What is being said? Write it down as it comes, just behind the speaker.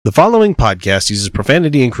The following podcast uses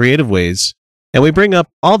profanity in creative ways, and we bring up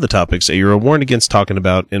all the topics that you are warned against talking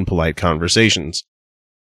about in polite conversations.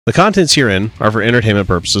 The contents herein are for entertainment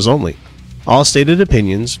purposes only. All stated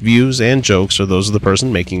opinions, views, and jokes are those of the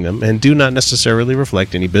person making them and do not necessarily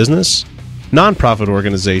reflect any business, non-profit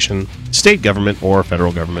organization, state government, or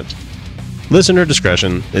federal government. Listener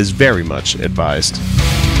discretion is very much advised.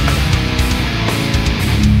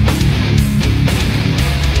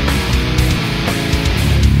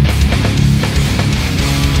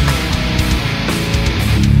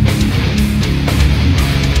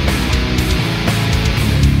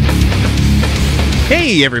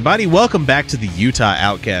 Hey everybody, welcome back to the Utah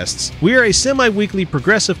Outcasts. We are a semi-weekly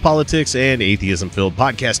progressive politics and atheism-filled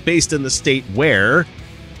podcast based in the state where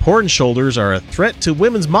porn shoulders are a threat to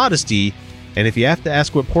women's modesty, and if you have to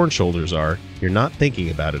ask what porn shoulders are, you're not thinking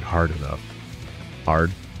about it hard enough.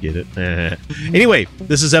 Hard? Get it? Anyway,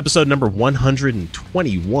 this is episode number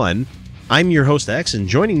 121. I'm your host X, and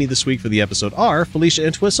joining me this week for the episode are Felicia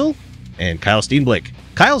Entwistle and Kyle Steenblick.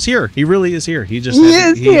 Kyle's here. He really is here. He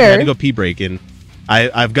had to go pee break, and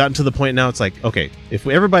I've gotten to the point now. It's like, okay, if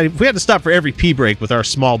we had to stop for every pee break with our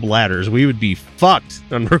small bladders, we would be fucked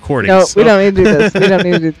on recording. No, we don't need to do this. We don't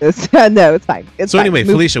need to do this. No, it's fine. It's fine. Anyway,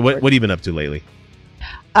 Felicia, what have you been up to lately?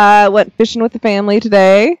 Went fishing with the family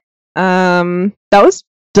today. That was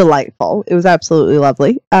delightful. It was absolutely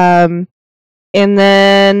lovely. And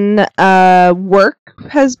then work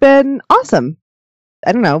has been awesome.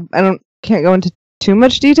 I don't know. Can't go into too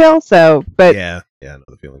much detail. But yeah, I know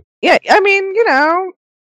the feeling. Yeah, I mean,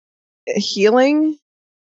 healing.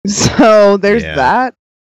 So there's that.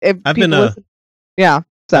 I've been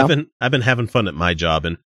having fun at my job,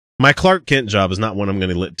 and my Clark Kent job is not one I'm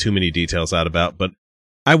going to let too many details out about. But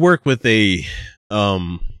I work with the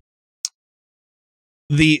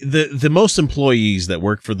most employees that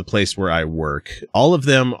work for the place where I work. All of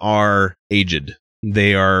them are aged.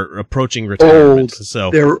 They are approaching retirement.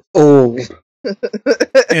 They're old.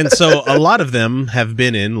 And so a lot of them have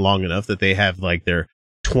been in long enough that they have like their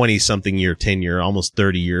 20-something year tenure, almost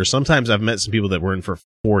 30 years. Sometimes I've met some people that were in for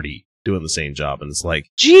 40 doing the same job, and it's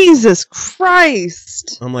like, Jesus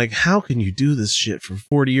Christ. I'm like, how can you do this shit for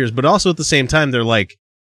 40 years? But also at the same time, they're like,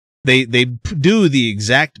 they do the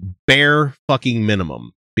exact bare fucking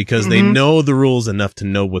minimum because they know the rules enough to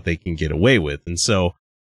know what they can get away with. And so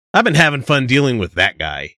I've been having fun dealing with that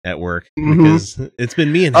guy at work because it's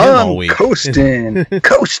been me and him all week. Coasting.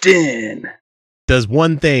 Does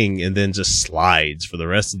one thing and then just slides for the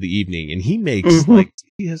rest of the evening, and he makes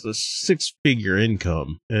he has a 6-figure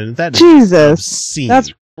income, and that is obscene.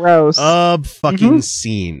 That's gross. Fucking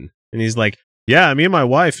scene. And he's like, yeah, me and my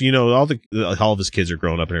wife, all of his kids are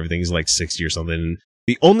grown up and everything. He's like 60 or something. And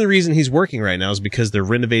the only reason he's working right now is because they're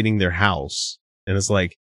renovating their house, and it's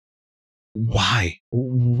like, why?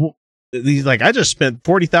 He's like, I just spent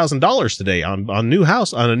 $40,000 today on a new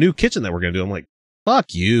kitchen that we're gonna do. I'm like,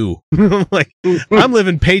 fuck you. I'm like, I'm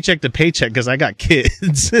living paycheck to paycheck because I got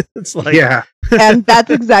kids. It's like, yeah. And that's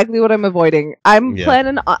exactly what I'm avoiding. I'm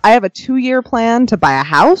planning. I have a 2-year plan to buy a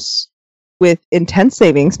house with intense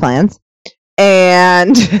savings plans,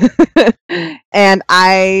 and and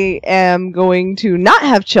I am going to not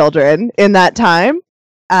have children in that time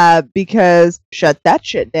because shut that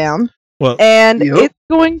shit down. Well, and it's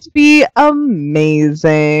going to be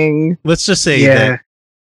amazing. Let's just say that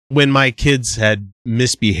when my kids had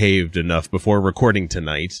misbehaved enough before recording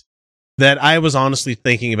tonight, that I was honestly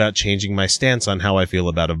thinking about changing my stance on how I feel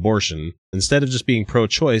about abortion. Instead of just being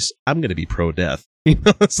pro-choice, I'm going to be pro-death.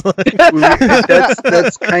 It's like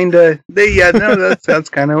that's kind of that's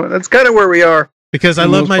kind of where we are. Because I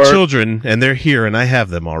love my children and they're here and I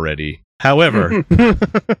have them already. However,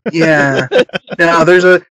 yeah. Now there's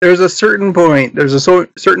a certain point. There's a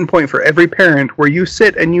certain point for every parent where you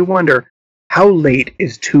sit and you wonder, how late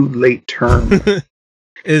is too late term?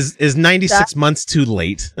 Is 96 months too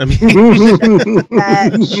late? I mean,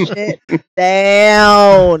 that shit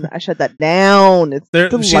down. I shut that down. It's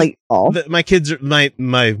delightful. My kids,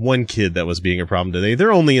 my one kid that was being a problem today,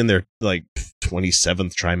 they're only in their like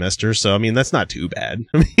 27th trimester, so I mean that's not too bad.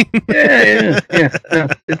 I mean, yeah. No,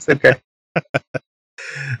 it's okay.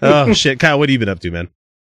 Oh shit, Kyle, what have you been up to, man?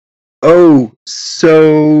 Oh,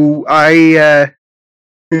 so I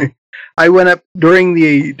went up during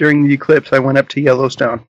the eclipse. I went up to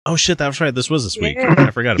Yellowstone. Oh shit, that was right. This was this week. I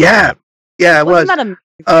forgot about that. Yeah, it was.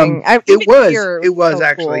 It was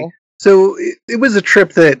actually. Cool. So it was a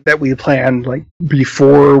trip that we planned like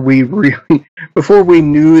before we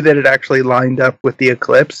knew that it actually lined up with the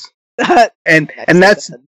eclipse. and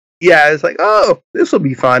that's it's like, oh, this will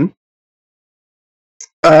be fun.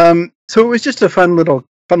 So it was just a fun little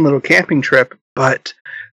camping trip, but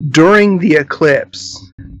during the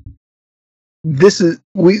eclipse,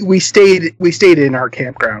 we stayed in our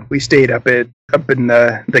campground. We stayed up in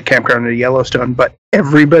the campground in Yellowstone, but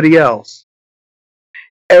everybody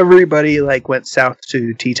like went south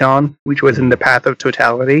to Teton, which was in the path of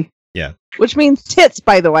totality. Yeah. Which means tits,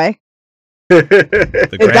 by the way.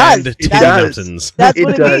 The Grand Titty Mountains. That's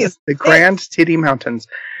what it means. The Grand Titty Mountains.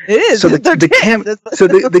 It is. So the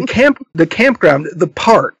campground, the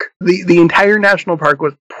park, the entire national park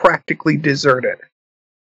was practically deserted.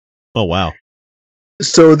 Oh wow.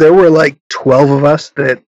 So there were like 12 of us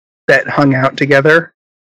that hung out together,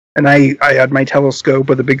 and I had my telescope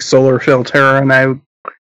with a big solar filter, and I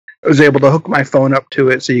was able to hook my phone up to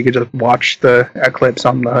it so you could just watch the eclipse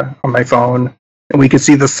on my phone, and we could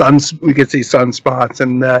see the suns. We could see sunspots,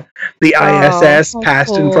 and the ISS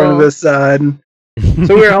passed in front of the sun.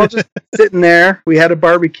 So we were all just sitting there. We had a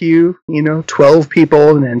barbecue, 12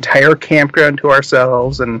 people, an entire campground to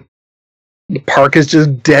ourselves, and the park is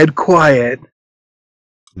just dead quiet.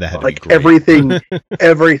 Like everything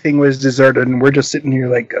was deserted, and we're just sitting here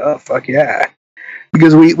like, oh fuck yeah,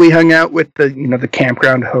 because we hung out with the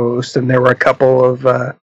campground host, and there were a couple of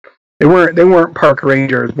they weren't park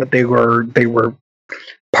rangers, but they were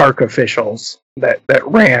park officials that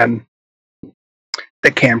ran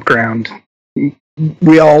the campground.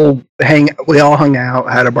 We all hung out,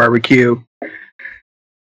 had a barbecue,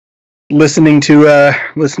 listening to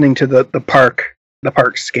the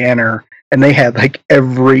park scanner. And they had like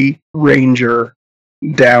every ranger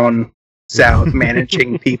down south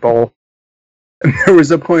managing people. And there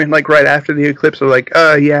was a point like right after the eclipse, they're like,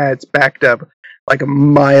 oh yeah, it's backed up like a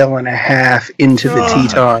mile and a half into the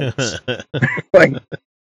Tetons. Like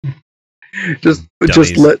just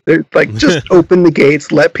open the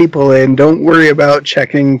gates, let people in. Don't worry about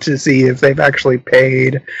checking to see if they've actually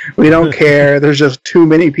paid. We don't care. There's just too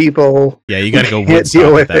many people. Yeah, you got to go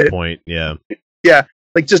Woodstock at that point. Yeah. Yeah.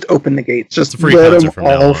 Like, just open the gates. Just let them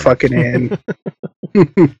all fucking in.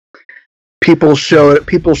 People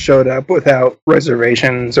showed up without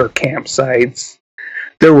reservations or campsites.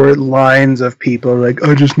 There were lines of people like,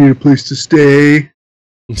 I just need a place to stay.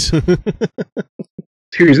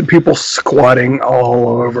 Series of people squatting all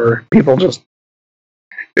over. People just...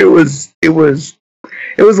 It was a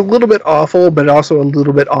little bit awful, but also a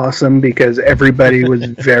little bit awesome because everybody was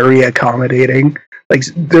very accommodating. Like,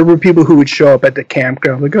 there were people who would show up at the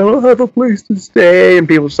campground, like, I don't have a place to stay. And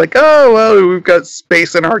people just like, oh, well, we've got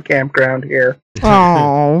space in our campground here.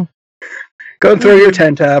 Oh. Go and throw your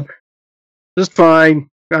tent up. Just fine.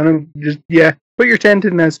 Put your tent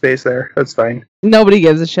in that space there. That's fine. Nobody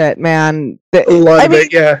gives a shit, man. A lot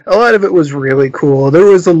of it was really cool. There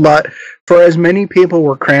was a lot, for as many people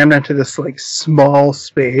were crammed into this, like, small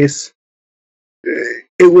space,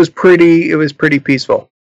 it was pretty peaceful.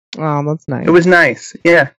 Oh, that's nice. It was nice,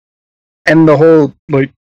 yeah. And the whole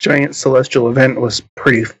like giant celestial event was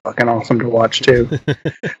pretty fucking awesome to watch too.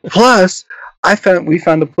 Plus, we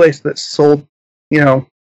found a place that sold,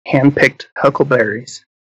 hand-picked huckleberries.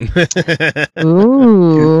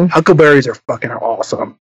 Ooh. Dude, huckleberries are fucking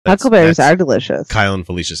awesome. Huckleberries are delicious. Kyle and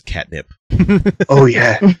Felicia's catnip. Oh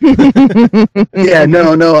yeah. Yeah,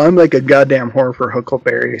 no, I'm like a goddamn whore for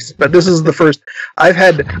huckleberries. But this is the first I've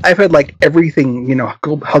had like everything,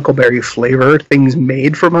 huckleberry flavor, things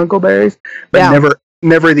made from huckleberries, but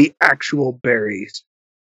never the actual berries.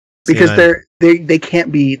 Because they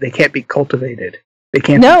can't be cultivated. They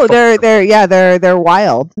can't. No, they're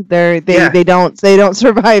wild. They don't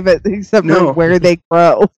survive it except for where they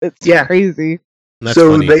grow. It's crazy. That's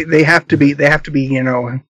so funny. they have to be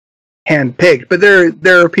hand picked, but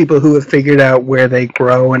there are people who have figured out where they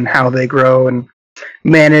grow and how they grow and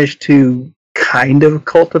manage to kind of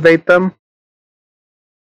cultivate them.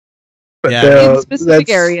 But in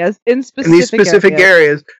specific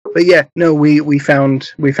areas. But yeah, no, we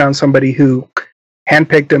found somebody who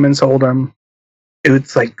handpicked them and sold them. It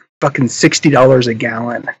was like fucking $60 a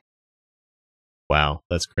gallon. Wow,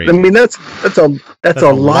 that's crazy. I mean, that's a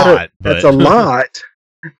lot. That's a lot,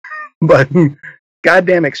 but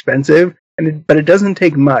goddamn expensive. But it doesn't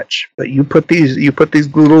take much. But you put these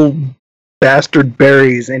little bastard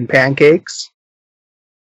berries in pancakes.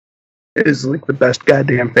 It is like the best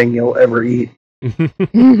goddamn thing you'll ever eat. See,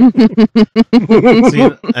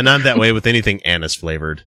 and I'm that way with anything anise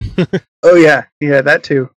flavored. Oh yeah, that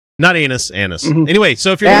too. Not anise. Mm-hmm. Anyway,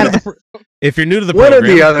 so if you're new to the one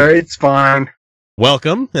program, or the other, it's fine.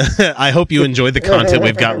 Welcome. I hope you enjoyed the content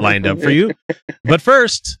we've got lined up for you. But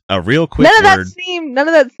first, a real quick word. None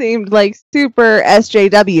of that seemed like super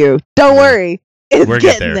SJW. Don't worry. We're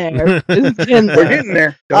getting there. We're getting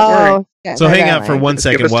there. Don't worry. Yeah, So hang out for 1 Give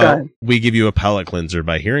second us while time. we give you a palate cleanser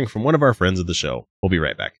by hearing from one of our friends of the show. We'll be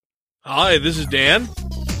right back. Hi, this is Dan.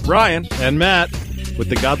 Brian and Matt with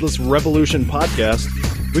the Godless Revolution podcast.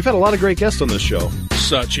 We've had a lot of great guests on this show.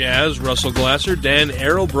 Such as Russell Glasser, Dan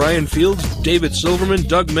Arrow, Brian Fields, David Silverman,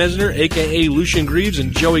 Doug Mesner, a.k.a. Lucian Greaves,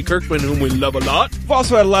 and Joey Kirkman, whom we love a lot. We've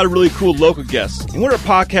also had a lot of really cool local guests. And we're a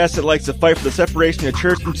podcast that likes to fight for the separation of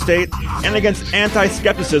church and state and against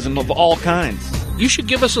anti-skepticism of all kinds. You should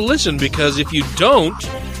give us a listen, because if you don't,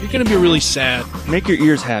 you're going to be really sad. Make your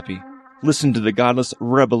ears happy. Listen to the Godless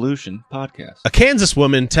Revolution podcast. A Kansas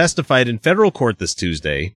woman testified in federal court this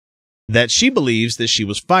Tuesday that she believes that she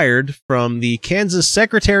was fired from the Kansas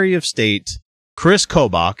Secretary of State, Chris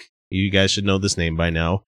Kobach. You guys should know this name by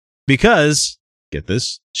now. Because, get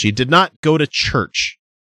this, she did not go to church.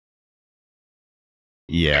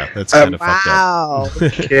 Yeah, that's kind of fucked up. Wow.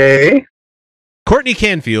 Okay. Courtney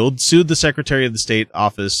Canfield sued the Secretary of the State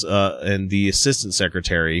office and the Assistant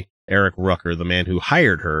Secretary, Eric Rucker, the man who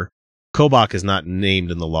hired her. Kobach is not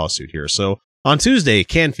named in the lawsuit here. So on Tuesday,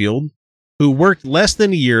 Canfield, who worked less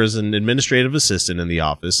than a year as an administrative assistant in the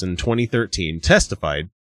office in 2013, testified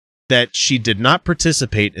that she did not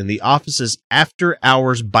participate in the office's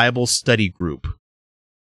after-hours Bible study group.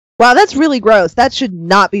 Wow, that's really gross. That should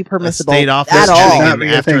not be permissible A state office at having all. an Not be a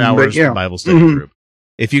thing, after-hours but yeah. Bible study Mhm. group.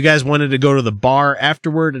 If you guys wanted to go to the bar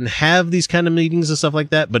afterward and have these kind of meetings and stuff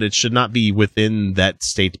like that, but it should not be within that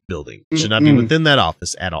state building. It should not be Mm-mm. within that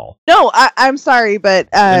office at all. No, I'm sorry, but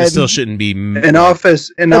And it still shouldn't be. An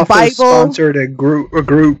office The Bible- sponsored a group.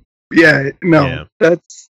 Yeah, no, Yeah.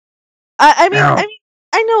 that's I mean, No.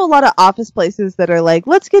 I know a lot of office places that are like,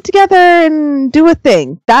 let's get together and do a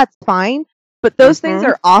thing. That's fine, but those things Mhm.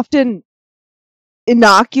 are often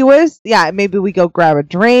innocuous. Yeah, maybe we go grab a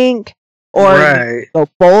drink or right. go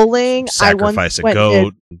bowling. Sacrifice a went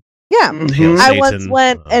goat. yeah, Mhm. Hail I Satan. once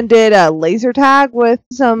went and did a laser tag with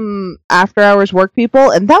some after hours work people,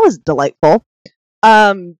 and that was delightful.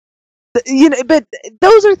 But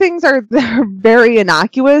those are things they're very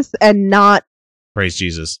innocuous and not. Praise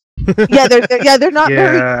Jesus. Yeah, they're not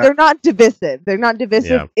very. Yeah. They're not divisive. They're not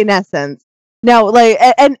divisive Yeah. in essence. Now, like,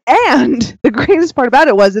 and the greatest part about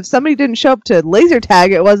it was if somebody didn't show up to laser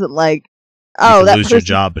tag, it wasn't like, You oh, could that lose person. your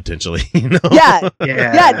job potentially. You know? Yeah,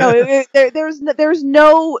 Yeah. no, there's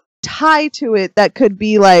no tie to it that could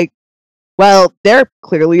be like, well, they're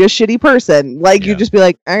clearly a shitty person. Like, Yeah. you'd just be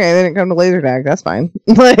like, okay, they didn't come to laser tag. That's fine.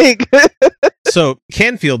 Like, So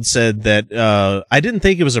Canfield said that I didn't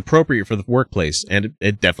think it was appropriate for the workplace, and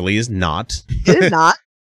it definitely is not. it is not.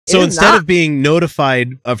 It So is instead not. of being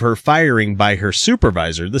notified of her firing by her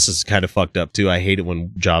supervisor, this is kind of fucked up too. I hate it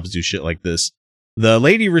when jobs do shit like this. The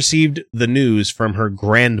lady received the news from her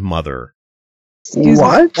grandmother, Excuse me,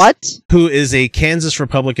 What? what? who is a Kansas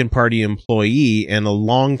Republican Party employee and a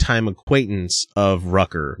longtime acquaintance of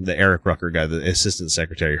Rucker, the Eric Rucker guy, the assistant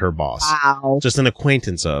secretary, her boss. Wow. Just an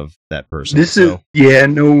acquaintance of that person. This So- is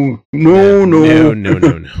no.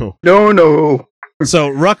 No. So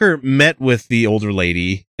Rucker met with the older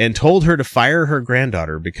lady and told her to fire her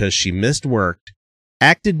granddaughter because she missed work,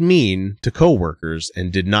 acted mean to coworkers,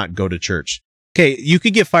 and did not go to church. Okay, you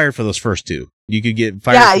could get fired for those first two. You could get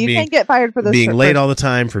fired Yeah, for you being, can't get fired for this. being late all the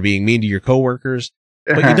time, for being mean to your coworkers,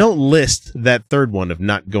 but you don't list that third one of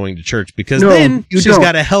not going to church because No, then you she's don't.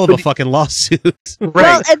 got a hell of a But- fucking lawsuit. Well,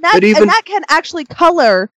 Right. and But even that can actually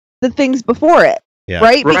color the things before it, Yeah.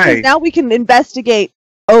 right? Because Right. now we can investigate.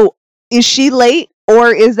 Oh, is she late,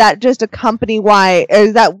 or is that just a company wide? Or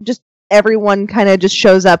is that just everyone kind of just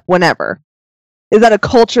shows up whenever? Is that a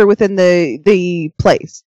culture within the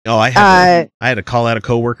place? Oh, I had to call out a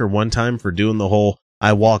coworker one time for doing the whole.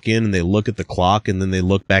 I walk in and they look at the clock and then they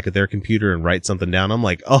look back at their computer and write something down. I'm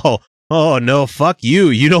like, oh no, fuck you!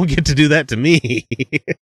 You don't get to do that to me.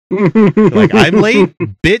 Like, I'm late,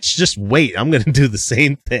 bitch. Just wait. I'm gonna do the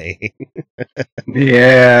same thing.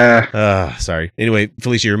 Yeah. Sorry. Anyway,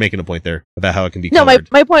 Felicia, you're making a point there about how it can be. No, colored.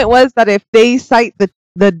 my point was that if they cite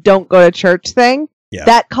the don't go to church thing, Yeah.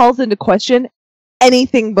 that calls into question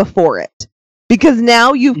anything before it. Because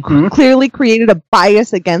now you've Mhm. clearly created a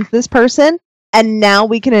bias against this person, and now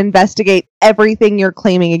we can investigate everything you're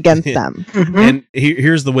claiming against them. Mhm. And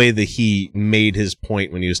here's the way that he made his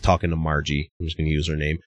point when he was talking to Margie. I'm just going to use her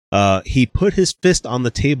name. He put his fist on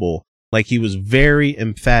the table like he was very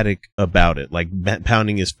emphatic about it, like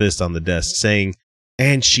pounding his fist on the desk, saying,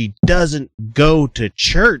 "And she doesn't go to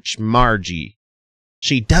church, Margie.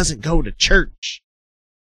 She doesn't go to church."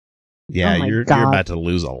 Yeah, Oh my you're God. about to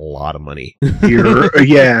lose a lot of money.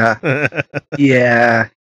 Yeah.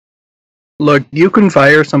 Look, you can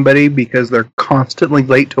fire somebody because they're constantly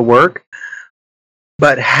late to work,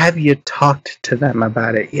 but have you talked to them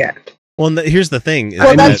about it yet? Well, here's the thing.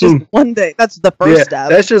 Well, that's just one thing. That's the first step.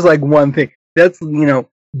 That's just like one thing. That's,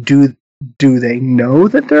 do they know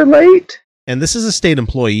that they're late? And this is a state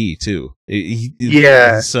employee too.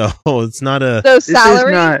 Yeah. So it's not a. So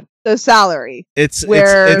salary. It's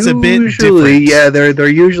where a bit usually, different. yeah, they're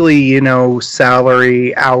usually,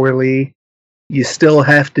 salary, hourly. You still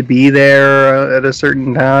have to be there at a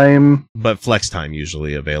certain time. But flex time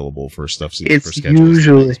usually available for stuff. It's for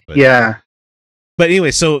usually, yeah. But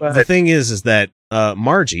anyway, so the thing is that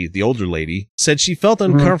Margie, the older lady, said she felt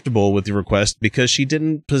uncomfortable with the request because she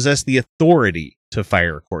didn't possess the authority to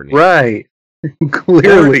fire Courtney. Right.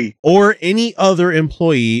 Clearly. Or any other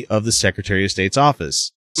employee of the Secretary of State's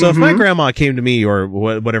office. So if my grandma came to me, or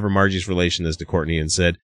whatever Margie's relation is to Courtney, and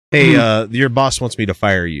said, hey, your boss wants me to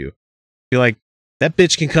fire you, be like, that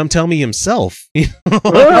bitch can come tell me himself.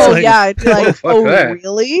 I'd be like,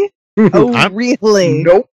 really? Oh, really?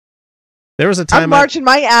 Nope. There was a time I'm marching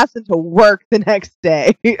my ass into work the next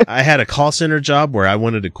day. I had a call center job where I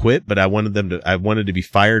wanted to quit, but I wanted to be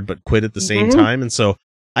fired, but quit at the same time. And so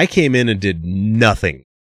I came in and did nothing.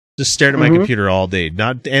 Just stared at my computer all day,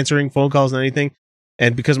 not answering phone calls and anything.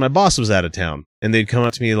 And because my boss was out of town, and they'd come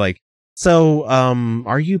up to me like, so,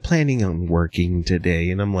 are you planning on working today?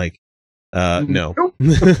 And I'm like, no.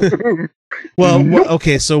 Well,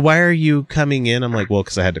 okay, so why are you coming in? I'm like, well,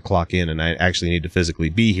 because I had to clock in, and I actually need to physically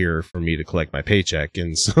be here for me to collect my paycheck.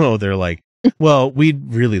 And so they're like, well,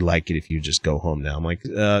 we'd really like it if you just go home now. I'm like,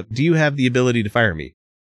 do you have the ability to fire me?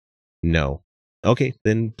 No. Okay,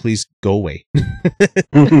 then please go away.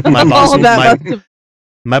 My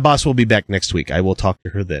boss will be back next week. I will talk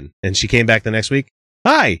to her then. And she came back the next week.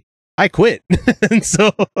 Hi, I quit. And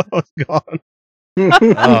so I was gone.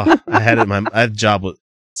 I had it. My job was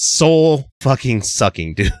soul fucking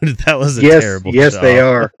sucking, dude. That was a terrible Yes, job. they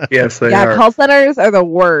are. Yes, they are. Yeah, call centers are the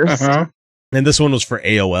worst. And this one was for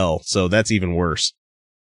AOL, so that's even worse.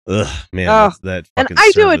 Ugh, man, that and fucking I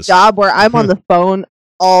service. do a job where I'm on the phone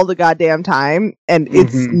all the goddamn time, and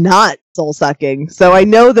it's not soul sucking. So I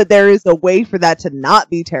know that there is a way for that to not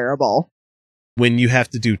be terrible. When you have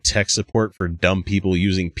to do tech support for dumb people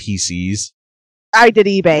using PCs. I did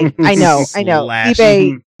eBay. I know.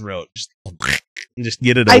 eBay throat. Just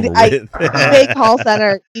get it over with. eBay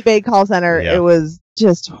call center. Yeah. It was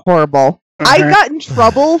just horrible. I got in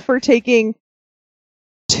trouble for taking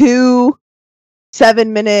 2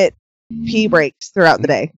 7-minute pee breaks throughout the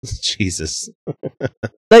day. Jesus.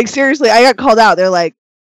 Like, seriously, I got called out. They're like,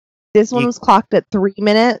 this one was clocked at 3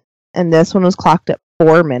 minutes, and this one was clocked at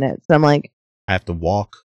 4 minutes. And I'm like, I have to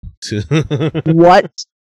walk to. What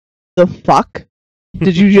the fuck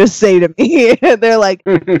did you just say to me? And they're like,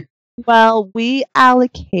 well, we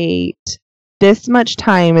allocate this much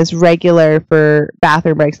time as regular for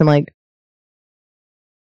bathroom breaks. I'm like,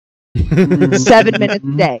 7 minutes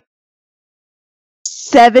a day.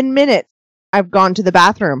 7 minutes. I've gone to the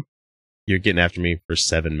bathroom. You're getting after me for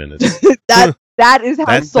 7 minutes. That is how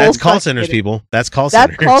that's call centers, people. That's call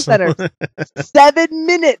centers. That's call centers. 7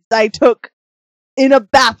 minutes I took in a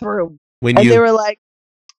bathroom. They were like,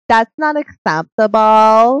 that's not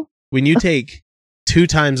acceptable. When you take 2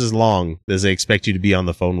 times as long as they expect you to be on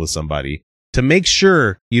the phone with somebody to make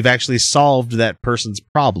sure you've actually solved that person's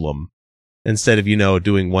problem, instead of,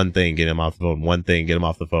 doing one thing, get them off the phone, one thing, get them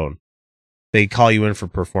off the phone. They call you in for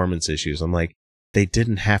performance issues. I'm like, they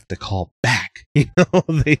didn't have to call back.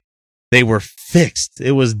 They were fixed.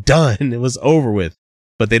 It was done. It was over with.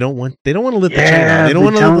 But they don't want to lift the chain off. They don't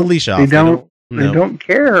want to lift the leash off. They don't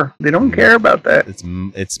care. They don't care about that.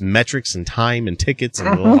 It's metrics and time and tickets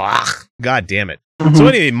and God damn it. So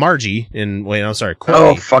anyway, Margie Courtney.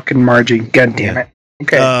 Oh, fucking Margie. God damn it.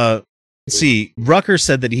 Okay. See, Rucker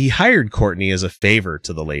said that he hired Courtney as a favor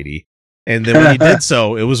to the lady. And then when he did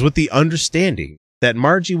so, it was with the understanding that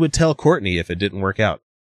Margie would tell Courtney if it didn't work out.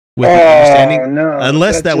 With the understanding,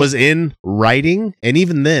 unless that was in writing, and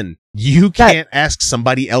even then, you can't ask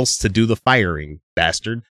somebody else to do the firing,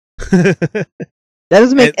 bastard. That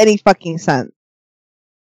doesn't make any fucking sense.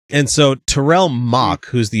 And so Terrell Mock,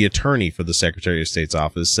 who's the attorney for the Secretary of State's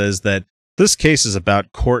office, says that this case is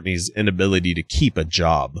about Courtney's inability to keep a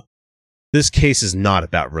job. This case is not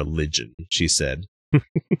about religion, she said. You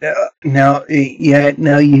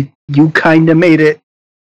kind of made it.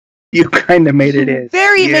 You kind of made it.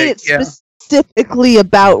 Made it specifically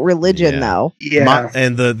about religion, though. Yeah.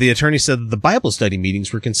 And the attorney said that the Bible study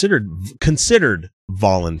meetings were considered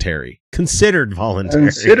voluntary. Considered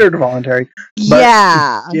voluntary.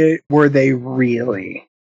 Yeah. Were they really?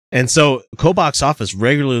 And so Kobach's office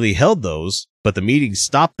regularly held those, but the meetings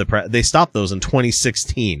stopped they stopped those in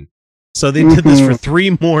 2016. So they did this for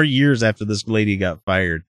 3 more years after this lady got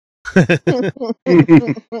fired.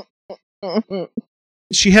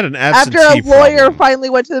 She had an After absentee a lawyer problem. finally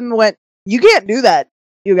went to them and went, "You can't do that,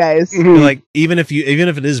 you guys." Like even if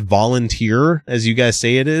it is volunteer, as you guys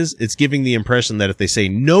say it is, it's giving the impression that if they say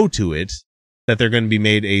no to it, that they're going to be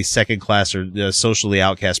made a second class or socially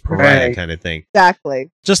outcast pariah kind of thing.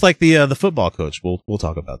 Exactly. Just like the football coach. We'll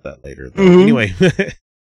talk about that later. Anyway,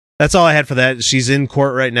 that's all I had for that. She's in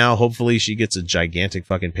court right now. Hopefully, she gets a gigantic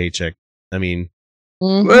fucking paycheck. I mean,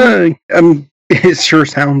 well, it sure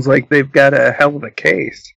sounds like they've got a hell of a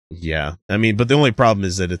case. yeah. I mean, but the only problem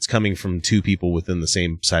is that it's coming from two people within the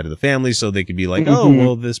same side of the family, so they could be like, oh,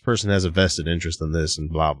 well, this person has a vested interest in this,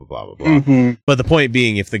 and blah, blah, blah, blah, blah. But the point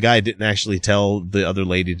being, if the guy didn't actually tell the other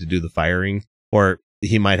lady to do the firing, or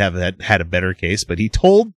he might have had a better case, but he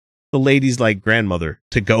told the lady's like grandmother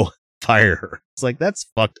to go fire her. It's like, that's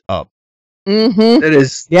fucked up. Mm-hmm. That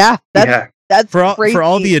is, That's for crazy.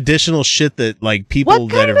 all the additional shit that like people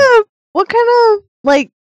what kind of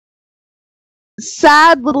like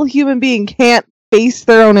sad little human being can't face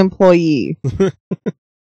their own employee?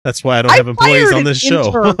 That's why I don't have employees on this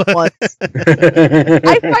show. I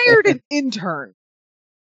fired an intern.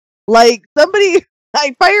 Like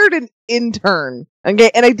I fired an intern. Okay,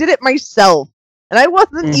 and I did it myself. And I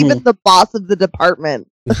wasn't even the boss of the department.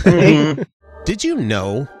 Did you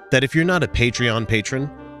know that if you're not a Patreon patron,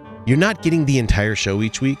 you're not getting the entire show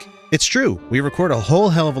each week? It's true. We record a whole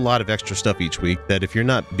hell of a lot of extra stuff each week that if you're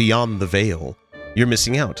not beyond the veil, you're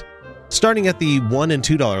missing out. Starting at the $1 and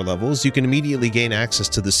 $2 levels, you can immediately gain access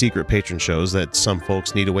to the secret patron shows that some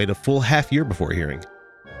folks need to wait a full half year before hearing.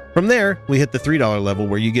 From there, we hit the $3 level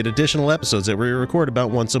where you get additional episodes that we record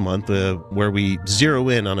about once a month, where we zero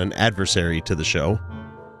in on an adversary to the show.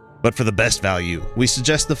 But for the best value, we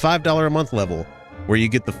suggest the $5 a month level, where you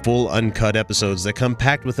get the full uncut episodes that come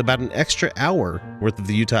packed with about an extra hour worth of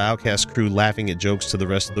the Utah Outcasts crew laughing at jokes to the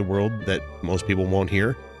rest of the world that most people won't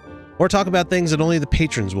hear, or talk about things that only the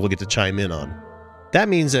patrons will get to chime in on. That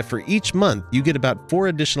means that for each month, you get about 4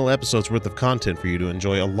 additional episodes worth of content for you to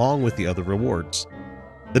enjoy along with the other rewards.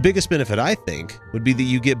 The biggest benefit, I think, would be that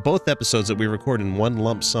you get both episodes that we record in one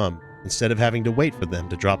lump sum, instead of having to wait for them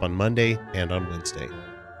to drop on Monday and on Wednesday.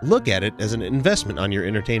 Look at it as an investment on your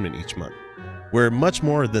entertainment each month. We're much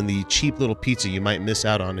more than the cheap little pizza you might miss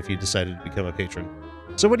out on if you decided to become a patron.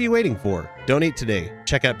 So what are you waiting for? Donate today.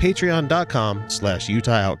 Check out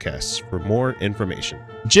patreon.com/Utah Outcasts for more information.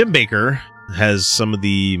 Jim Baker has some of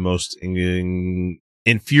the most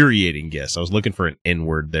infuriating guests. I was looking for an N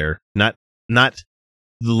word there. Not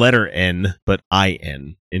the letter N, but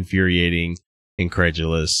I-N. Infuriating,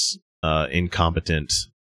 incredulous, incompetent.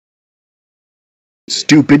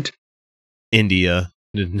 Stupid. India.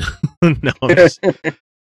 No, he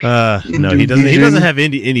doesn't have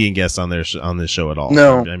Indian guests on this show at all.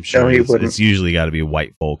 No, I'm sure he wouldn't. It's usually got to be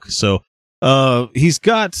white folk. So, he's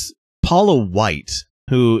got Paula White,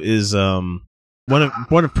 who is one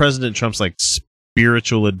of President Trump's like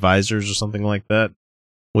spiritual advisors or something like that.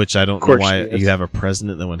 Which I don't know why you have a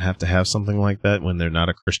president that would have to have something like that when they're not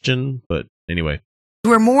a Christian. But anyway.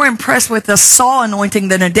 We're more impressed with a Saul anointing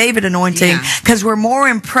than a David anointing because we're more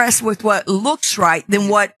impressed with what looks right than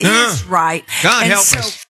what is right. God help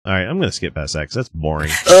us. All right, I'm going to skip past that because that's boring.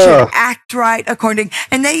 Should act right according.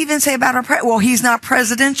 And they even say about well, he's not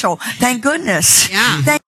presidential. Thank goodness.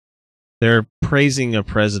 Yeah. They're praising a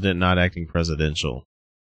president not acting presidential.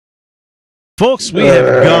 Folks, we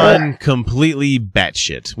have gone completely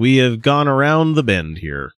batshit. We have gone around the bend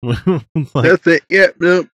here. That's it. Yeah.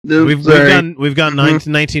 Nope. We've gone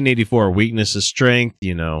 1984. Weakness is strength.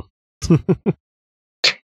 You know.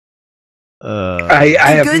 I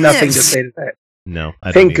have nothing to say to that. No.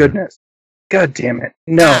 Thank goodness. God damn it.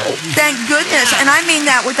 No. Thank goodness. And I mean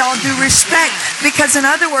that with all due respect, because in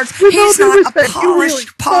other words, he's not a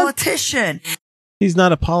polished politician. He's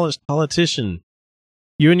not a polished politician.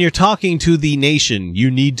 When you're talking to the nation,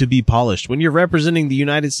 you need to be polished. When you're representing the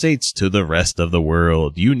United States to the rest of the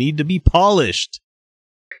world, you need to be polished.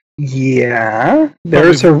 Yeah,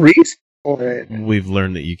 there's a reason for it. We've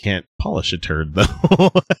learned that you can't polish a turd,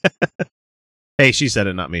 though. Hey, she said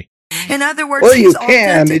it, not me. In other words, well, he's you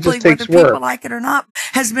can. It just takes whether work. people like it or not,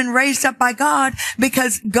 has been raised up by God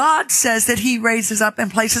because God says that he raises up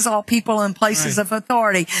and places all people in places of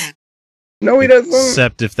authority. No, he doesn't.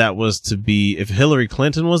 Except if that was to be, if Hillary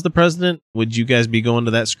Clinton was the president, would you guys be going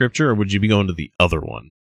to that scripture, or would you be going to the other one?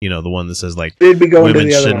 You know, the one that says like they'd be going women to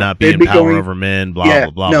the other should one. not be in power over men. Blah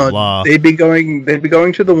blah blah. They'd be going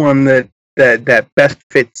to the one that best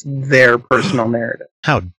fits their personal narrative.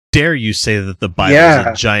 How dare you say that the Bible is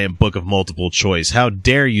a giant book of multiple choice? How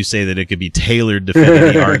dare you say that it could be tailored to fit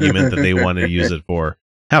any argument that they want to use it for?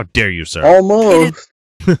 How dare you, sir? Almost.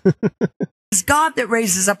 It's God that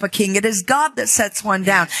raises up a king. It is God that sets one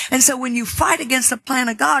down. And so when you fight against the plan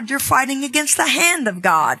of God, you're fighting against the hand of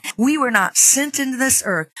God. We were not sent into this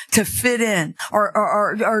earth to fit in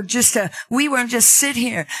or just to, we weren't just sit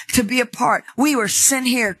here to be a part. We were sent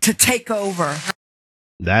here to take over.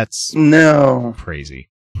 That's crazy.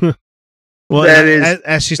 Well, that is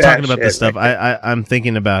as she's talking about this stuff, I'm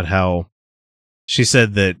thinking about how she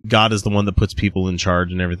said that God is the one that puts people in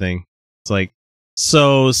charge and everything. It's like,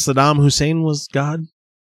 so Saddam Hussein was God,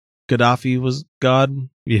 Gaddafi was God.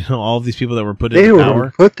 You know, all these people that were put in power,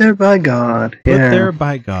 were put there by God. Put there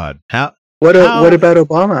by God. What about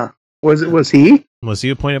Obama? Was he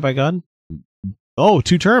appointed by God? Oh,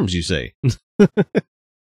 2 terms, you say?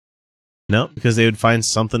 No, because they would find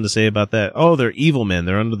something to say about that. Oh, they're evil men.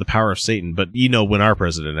 They're under the power of Satan. But you know, when our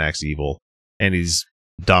president acts evil and he's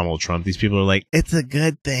Donald Trump, these people are like, it's a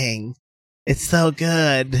good thing. It's so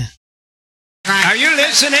good. Are you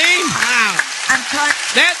listening? Wow.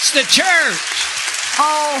 That's the church.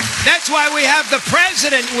 Oh. That's why we have the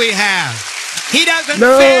president we have. He doesn't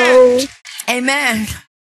fit. Amen.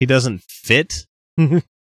 He doesn't fit? He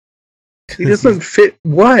doesn't fit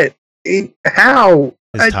what? How?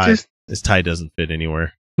 His tie doesn't fit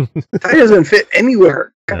anywhere. Tie doesn't fit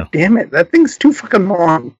anywhere. God damn it. That thing's too fucking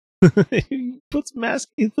long. He puts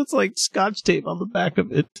like Scotch tape on the back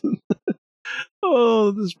of it.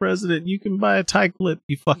 Oh, this president, you can buy a tie clip,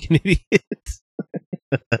 you fucking idiot.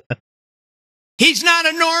 He's not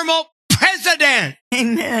a normal president.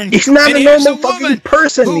 Amen. He's not a normal fucking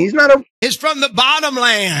person. He's not a... He's from the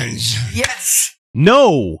bottomlands. Yes.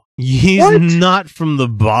 No, he's not from the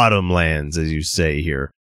bottomlands, as you say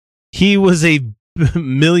here. He was a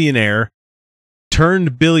millionaire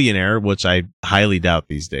turned billionaire, which I highly doubt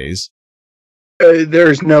these days.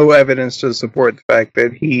 There's no evidence to support the fact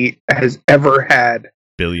that he has ever had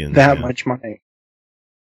billions that much money.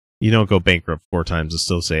 You don't go bankrupt 4 times and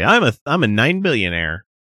still say I'm a 9 billionaire,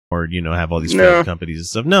 or have all these failed companies and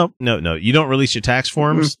stuff. No. You don't release your tax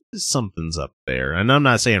forms. Mm-hmm. Something's up there, and I'm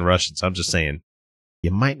not saying Russians. I'm just saying you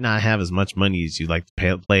might not have as much money as you like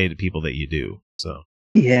to play to people that you do. So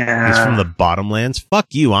yeah, he's from the bottomlands. Fuck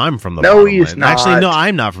you. I'm from the bottomlands. He's not. Actually, no,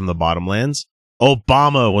 I'm not from the bottomlands.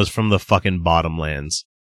 Obama was from the fucking bottomlands.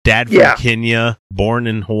 Dad from Kenya, born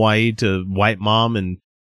in Hawaii to white mom, and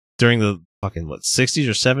during the fucking 60s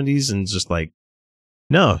or 70s, and just like,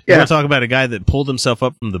 no, you're gonna talk about a guy that pulled himself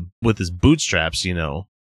up with his bootstraps.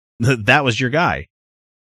 That was your guy.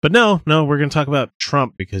 But no, we're gonna talk about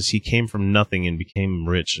Trump because he came from nothing and became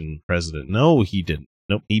rich and president. No, he didn't.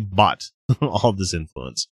 Nope, he bought all this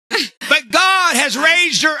influence. But God has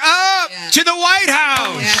raised her up to the White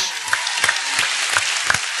House.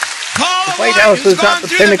 The White House is not the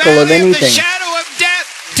pinnacle of anything. The shadow of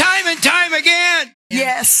death, time and time again.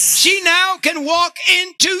 Yes. She now can walk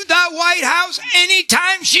into the White House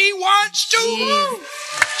anytime she wants to.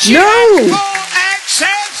 She has full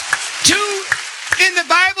access to, in the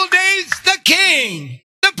Bible days, the king,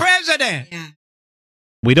 the president. Yeah.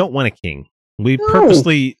 We don't want a king. We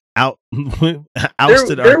purposely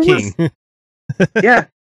ousted our king. Yeah.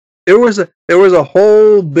 There was a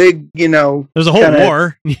whole big, there's a whole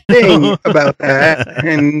war thing about that,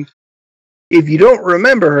 and if you don't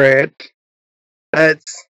remember it,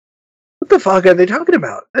 that's what the fuck are they talking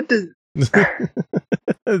about? It's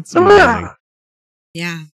amazing.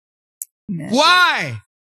 Yeah. Why?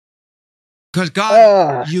 Because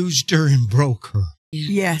God used her and broke her. Yeah.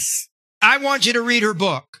 Yes. I want you to read her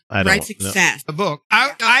book. Right Success. A book.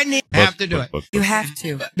 I have to do it. You have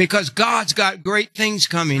to. Because God's got great things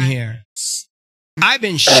coming here. I've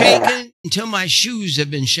been shaken until my shoes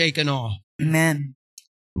have been shaken off. Amen.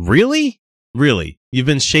 Really? Really? You've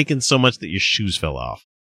been shaken so much that your shoes fell off.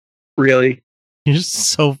 Really? You're just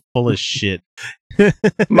so full of shit.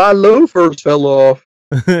 My loafers fell off.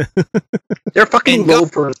 They're fucking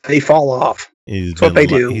loafers. They fall off. That's what they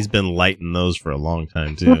do. He's been lighting those for a long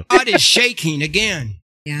time, too. God is shaking again.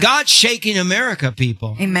 Yeah. God's shaking America,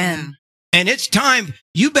 people. Amen. And it's time.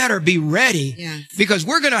 You better be ready because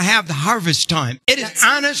we're going to have the harvest time. It is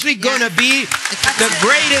honestly going to be the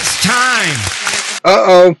greatest time.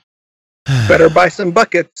 Uh-oh. Better buy some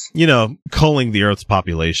buckets. Culling the Earth's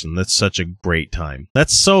population. That's such a great time.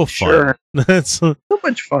 That's so fun. Sure. That's so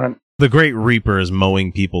much fun. The Great Reaper is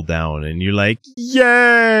mowing people down, and you're like,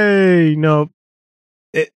 yay! No.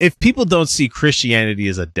 If people don't see Christianity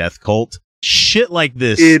as a death cult, shit like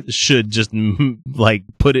this should just,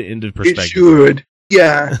 put it into perspective. It should.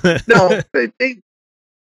 Yeah. No.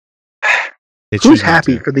 Who's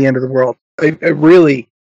happy for the end of the world? I really...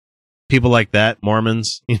 People like that,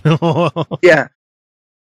 Mormons, Yeah.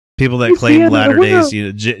 People that claim Latter Days,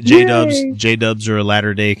 you know, J Dubs are a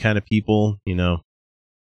Latter Day kind of people, you know,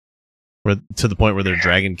 to the point where they're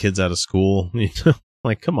dragging kids out of school. You know?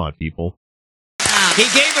 Like, come on, people. He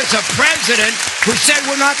gave us a president who said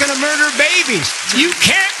we're not going to murder babies. You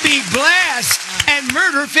can't be blessed and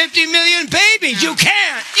murder 50 million babies. You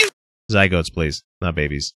can't. Zygotes, please, not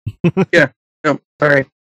babies. Yeah. No. All right.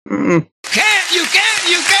 You can't.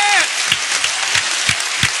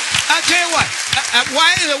 I'll tell you what.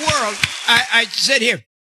 Why in the world? I said here.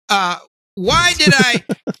 Why did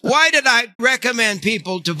I recommend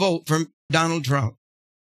people to vote for Donald Trump?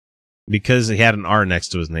 Because he had an R next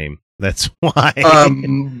to his name. That's why.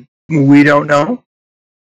 We don't know.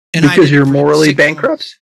 And because you're morally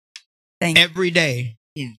bankrupt? Every day.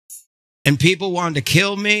 Yes. And people wanted to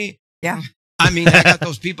kill me. Yeah. I mean, I got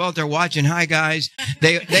those people out there watching. Hi, guys.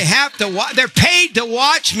 They have to they're paid to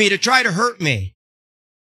watch me to try to hurt me.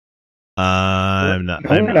 I'm not.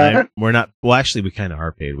 We're not. Well, actually, we kind of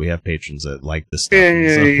are paid. We have patrons that like this stuff.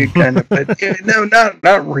 Yeah, you kind of. But no,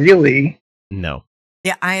 not really. No.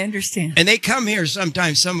 Yeah, I understand. And they come here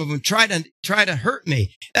sometimes. Some of them try to hurt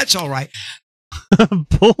me. That's all right.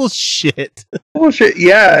 Bullshit.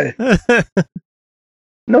 Yeah.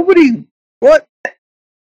 Nobody. What?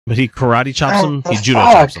 But he karate chops him. He judo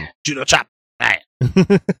chops him. Judo chop.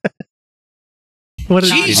 What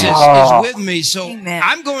Jesus is with me, so Amen.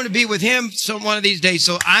 I'm going to be with him one of these days.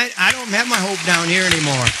 So I don't have my hope down here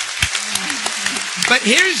anymore. But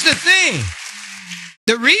here's the thing: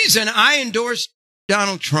 the reason I endorsed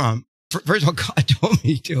Donald Trump, first of all, God told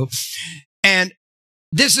me to, and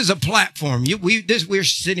this is a platform. We're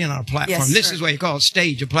sitting on a platform. Yes, this is what you call a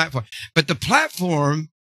stage, a platform. But the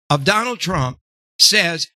platform of Donald Trump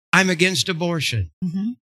says, I'm against abortion.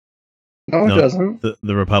 Mm-hmm. No, it doesn't.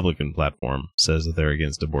 The Republican platform says that they're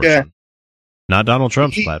against abortion. Yeah. Not Donald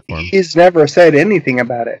Trump's platform. He's never said anything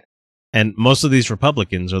about it. And most of these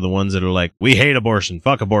Republicans are the ones that are like, we hate abortion.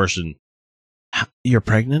 Fuck abortion. You're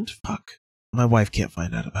pregnant? Fuck. My wife can't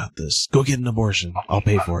find out about this. Go get an abortion. I'll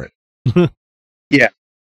pay for it. Yeah.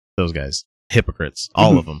 Those guys. Hypocrites.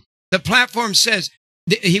 All of them. The platform says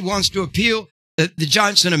he wants to appeal the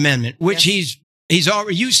Johnson Amendment, which he's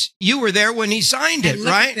already, you were there when he signed it,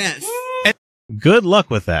 right? Good luck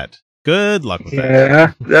with that. Good luck with that.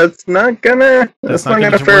 Yeah, that's not gonna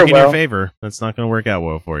fare well. In your favor. That's not gonna work out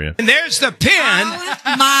well for you. And there's the pin. Oh,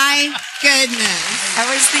 my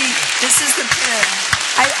goodness. This is the pin.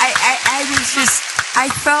 I was just, I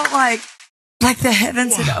felt like the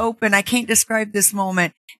heavens had opened. I can't describe this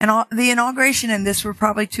moment. And the inauguration and this were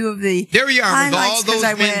probably two of the There you are with all those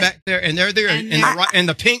men back there, and they're there in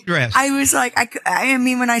the pink dress. I was like, I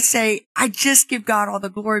mean, when I say, I just give God all the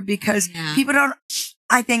glory because people don't,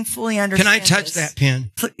 I think, fully understand. Can I touch that pin?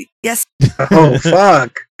 Yes. Oh,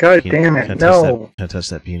 fuck. God damn it. No. Can I touch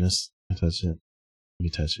that penis? Can I touch it? Let me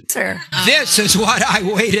touch it. Sir. This is what I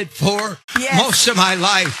waited for most of my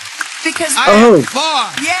life. Because I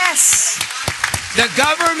fought. Yes. The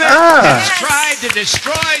government has tried to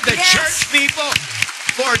destroy the church people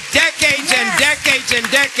for decades and decades and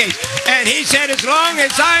decades. And he said, as long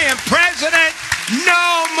as I am president,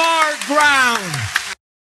 no more ground.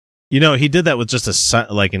 You know, he did that with just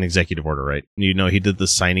an executive order, right? You know, he did the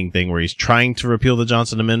signing thing where he's trying to repeal the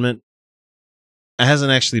Johnson Amendment. It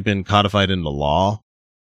hasn't actually been codified into law.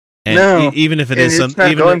 And even if it is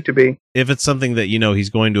something, if it's something that, you know, he's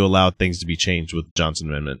going to allow things to be changed with the Johnson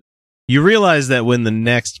Amendment. You realize that when the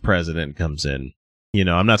next president comes in, you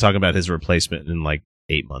know, I'm not talking about his replacement in like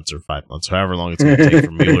 8 months or 5 months, however long it's going to take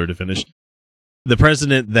for Mueller to finish. The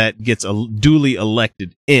president that gets duly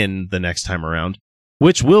elected in the next time around,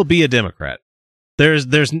 which will be a Democrat. There's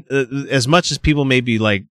as much as people may be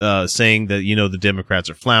like saying that, you know, the Democrats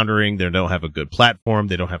are floundering, they don't have a good platform,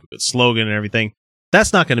 they don't have a good slogan and everything.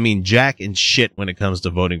 That's not going to mean jack and shit when it comes to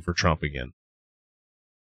voting for Trump again.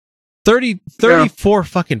 34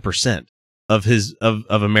 fucking % of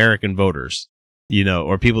American voters, you know,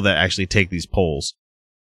 or people that actually take these polls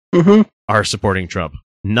are supporting Trump.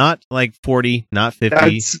 Not like 40, not 50.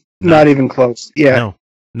 That's not even close. Yeah.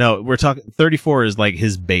 No, we're talking 34 is like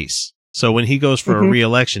his base. So when he goes for a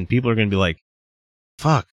re-election, people are going to be like,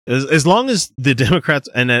 fuck. As long as the Democrats,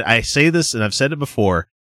 and I say this and I've said it before,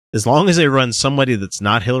 as long as they run somebody that's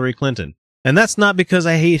not Hillary Clinton, and that's not because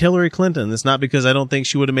I hate Hillary Clinton. It's not because I don't think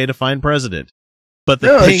she would have made a fine president. But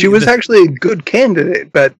she was actually a good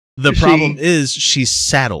candidate. But the problem is she's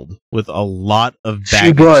saddled with a lot of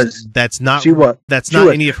baggage. She was. That's not. She was. That's not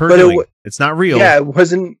any of her doing. It's not real. Yeah, it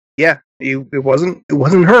wasn't. Yeah, it wasn't. It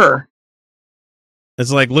wasn't her.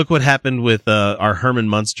 It's like, look what happened with our Herman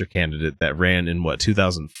Munster candidate that ran in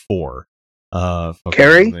 2004.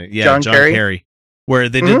 Kerry? Yeah, John Kerry. where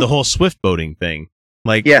they did the whole Swift boating thing.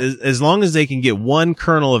 Like, as long as they can get one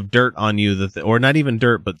kernel of dirt on you, or not even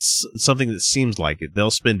dirt, but something that seems like it, they'll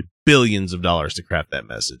spend billions of dollars to craft that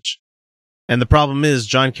message. And the problem is,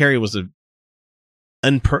 John Kerry was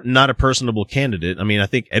not a personable candidate. I mean, I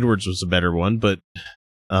think Edwards was a better one, but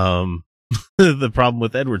the problem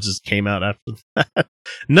with Edwards is came out after that.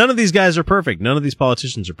 None of these guys are perfect. None of these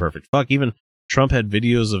politicians are perfect. Fuck, even Trump had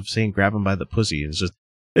videos of saying grab him by the pussy.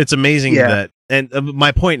 It's amazing that, and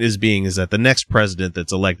my point is that the next president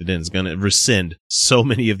that's elected in is going to rescind so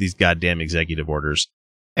many of these goddamn executive orders.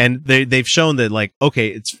 And they've shown that, like, okay,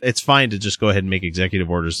 it's fine to just go ahead and make executive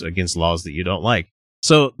orders against laws that you don't like.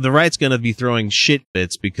 So the right's going to be throwing shit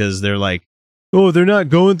fits because they're like, oh, they're not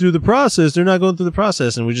going through the process. They're not going through the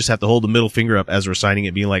process. And we just have to hold the middle finger up as we're signing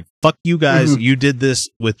it, being like, fuck you guys. You did this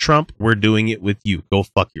with Trump. We're doing it with you. Go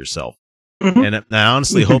fuck yourself. And I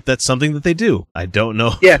honestly hope that's something that they do. I don't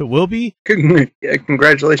know if it will be.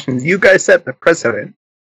 Congratulations. You guys set the precedent.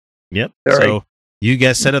 Yep. Sorry. So you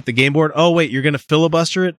guys set up the game board. Oh, wait, you're going to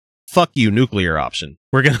filibuster it? Fuck you, nuclear option.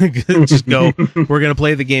 We're going to just go. We're going to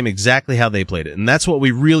play the game exactly how they played it. And that's what we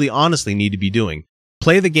really honestly need to be doing.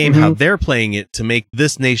 Play the game how they're playing it to make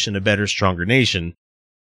this nation a better, stronger nation.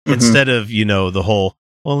 Instead of, the whole,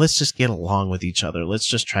 well, let's just get along with each other. Let's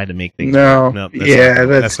just try to make things work. No,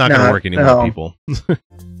 that's not going to work anymore, people.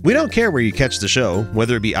 We don't care where you catch the show,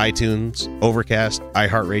 whether it be iTunes, Overcast,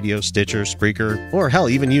 iHeartRadio, Stitcher, Spreaker, or hell,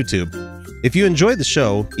 even YouTube. If you enjoy the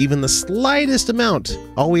show, even the slightest amount,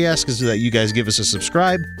 all we ask is that you guys give us a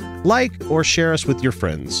subscribe, like, or share us with your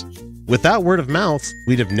friends. Without word of mouth,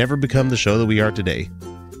 we'd have never become the show that we are today.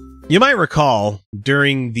 You might recall,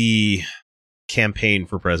 during the campaign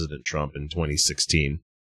for President Trump in 2016,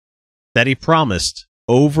 that he promised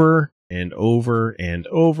over and over and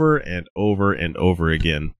over and over and over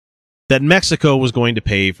again that Mexico was going to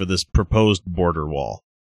pay for this proposed border wall.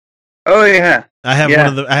 Oh yeah. I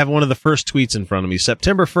have one of the first tweets in front of me.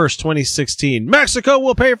 September 1st, 2016. Mexico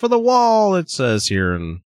will pay for the wall, it says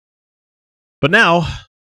here. But now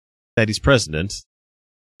that he's president,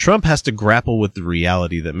 Trump has to grapple with the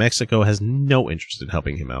reality that Mexico has no interest in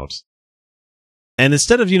helping him out. And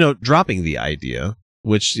instead of, dropping the idea,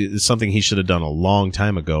 which is something he should have done a long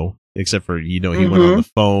time ago, except for, he went on the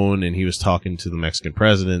phone and he was talking to the Mexican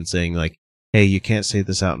president saying, like, hey, you can't say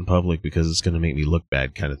this out in public because it's going to make me look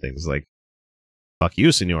bad, kind of thing. It's like, fuck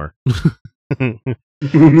you, senor.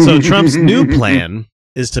 So Trump's new plan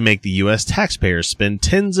is to make the U.S. taxpayers spend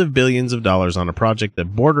tens of billions of dollars on a project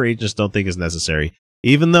that border agents don't think is necessary,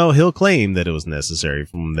 even though he'll claim that it was necessary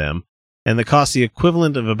from them, and that costs the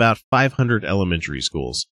equivalent of about 500 elementary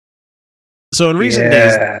schools. So in recent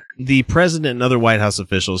days, the president and other White House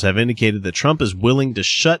officials have indicated that Trump is willing to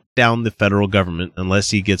shut down the federal government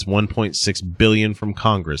unless he gets $1.6 billion from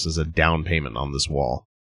Congress as a down payment on this wall,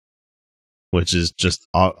 which is just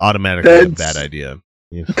automatically a bad idea.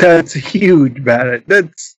 That's huge bad.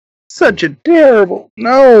 That's such a terrible.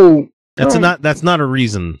 No. That's not a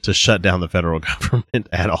reason to shut down the federal government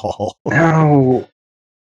at all. No.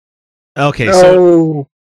 Okay, no. So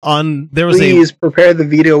Please prepare the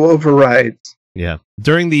veto overrides. Yeah.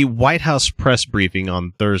 During the White House press briefing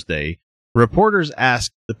on Thursday, reporters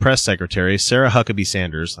asked the press secretary, Sarah Huckabee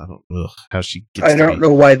Sanders, how she gets I don't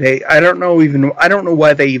know why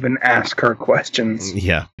they even ask her questions.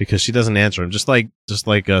 Yeah, because she doesn't answer them. Just like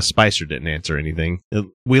Spicer didn't answer anything.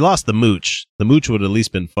 We lost the mooch. The mooch would at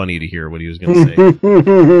least been funny to hear what he was going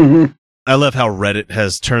to say. I love how Reddit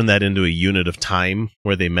has turned that into a unit of time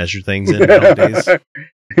where they measure things in nowadays.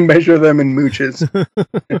 They measure them in mooches.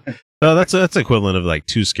 Oh, that's equivalent of like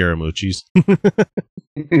 2 Scaramucci's.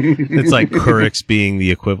 It's like Currix being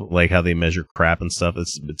the equivalent, like how they measure crap and stuff.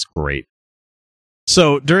 It's great.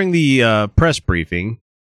 So during the press briefing,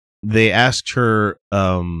 they asked her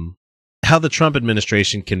how the Trump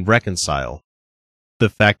administration can reconcile the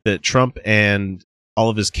fact that Trump and all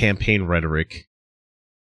of his campaign rhetoric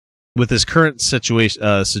with his current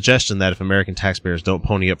suggestion that if American taxpayers don't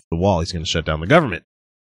pony up for the wall, he's going to shut down the government.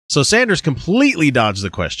 So Sanders completely dodged the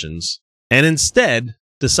questions and instead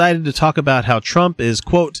decided to talk about how Trump is,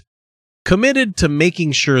 quote, committed to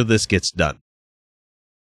making sure this gets done.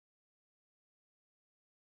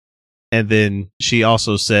 And then she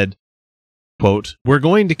also said, quote, we're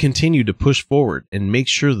going to continue to push forward and make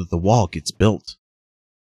sure that the wall gets built.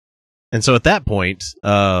 And so at that point,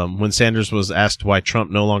 when Sanders was asked why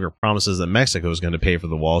Trump no longer promises that Mexico is going to pay for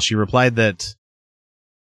the wall, she replied that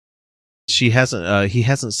he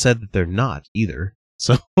hasn't said that they're not either.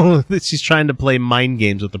 So she's trying to play mind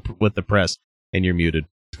games with the press, and you're muted.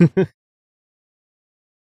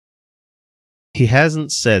 He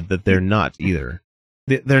hasn't said that they're not either.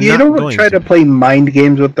 They're you not don't going try to play mind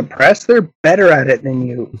games with the press. They're better at it than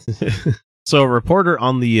you. So a reporter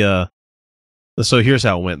on the so here's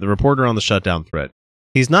how it went. The reporter on the shutdown threat.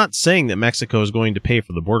 He's not saying that Mexico is going to pay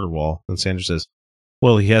for the border wall. And Sanders says,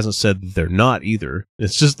 well, he hasn't said that they're not either.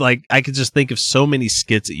 It's just like, I could just think of so many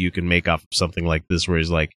skits that you can make off of something like this where he's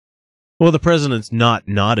like, well, the president's not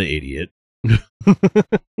an idiot. You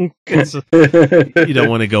don't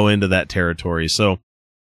want to go into that territory. So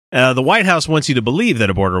the White House wants you to believe that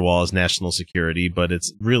a border wall is national security, but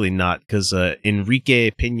it's really not, because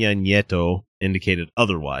Enrique Peña Nieto indicated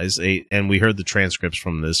otherwise. And we heard the transcripts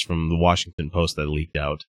from the Washington Post that leaked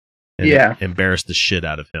out. And it embarrassed the shit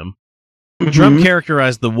out of him. Mm-hmm. Trump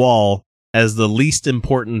characterized the wall as the least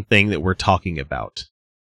important thing that we're talking about.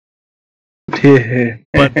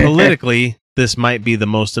 But politically, this might be the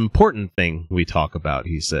most important thing we talk about,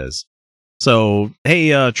 he says. So,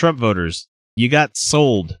 hey, Trump voters, you got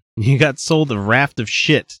sold. You got sold a raft of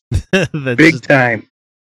shit. Big time.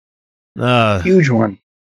 Huge one.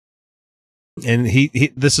 And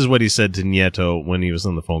he this is what he said to Nieto when he was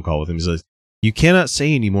on the phone call with him. He says, you cannot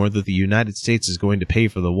say anymore that the United States is going to pay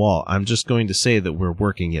for the wall. I'm just going to say that we're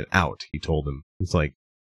working it out, he told him. It's like,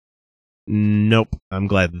 nope. I'm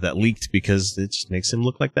glad that leaked because it just makes him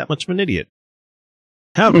look like that much of an idiot.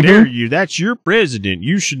 How dare you? That's your president.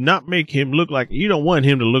 You should not make him look like... You don't want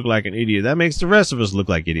him to look like an idiot. That makes the rest of us look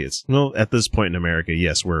like idiots. Well, at this point in America,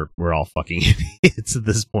 yes, we're all fucking idiots at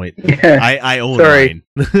this point. Yeah. I own mine.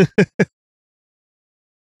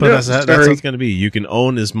 But that's how it's going to be. You can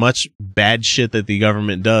own as much bad shit that the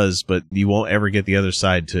government does, but you won't ever get the other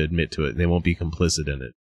side to admit to it. They won't be complicit in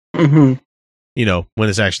it. Mm-hmm. You know, when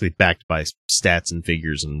it's actually backed by stats and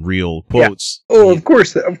figures and real quotes. Yeah. Oh, of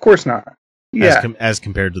course not. Yeah. As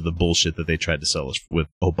compared to the bullshit that they tried to sell us with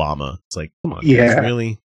Obama. It's like, come on, guys,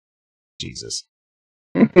 really? Jesus.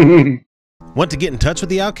 Want to get in touch with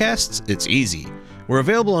the Outcasts? It's easy. We're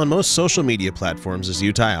available on most social media platforms as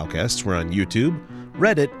Utah Outcasts. We're on YouTube,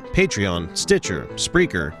 Reddit, Patreon, Stitcher,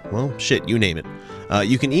 Spreaker, well, shit, you name it.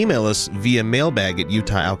 You can email us via mailbag at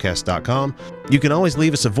utahoutcast.com. You can always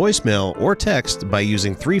leave us a voicemail or text by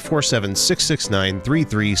using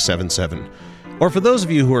 347-669-3377. Or for those of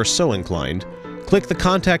you who are so inclined, click the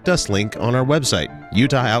Contact Us link on our website,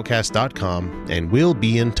 utahoutcast.com, and we'll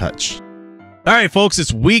be in touch. All right, folks,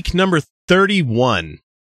 it's week number 31.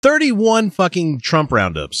 31 fucking Trump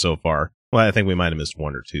roundups so far. Well, I think we might have missed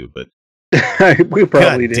one or two, but... we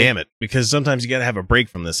probably did. Damn it, because sometimes you gotta have a break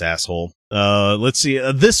from this asshole. Let's see.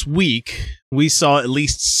 This week, we saw at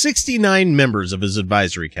least 69 members of his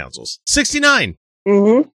advisory councils. 69!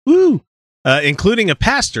 Mm-hmm. Woo! Including a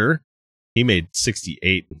pastor. He made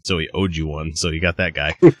 68, so he owed you one, so you got that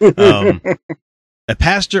guy. A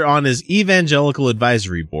pastor on his evangelical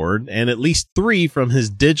advisory board, and at least 3 from his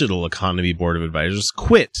digital economy board of advisors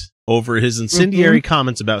quit over his incendiary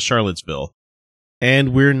comments about Charlottesville.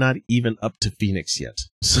 And we're not even up to Phoenix yet.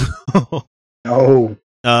 So,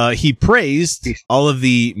 he praised all of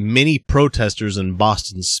the many protesters in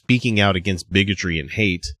Boston speaking out against bigotry and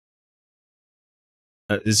hate.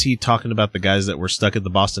 Is he talking about the guys that were stuck at the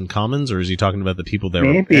Boston Commons, or is he talking about the people that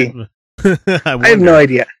were... I have no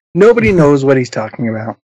idea. Nobody knows what he's talking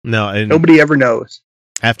about. No, and nobody ever knows.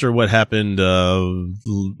 After what happened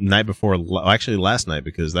night before, actually last night,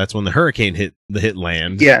 because that's when the hurricane hit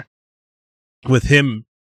land. Yeah. With him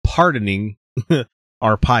pardoning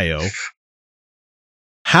Arpaio.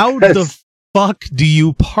 How the fuck do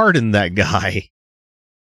you pardon that guy?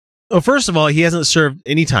 Well, first of all, he hasn't served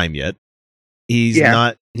any time yet. He's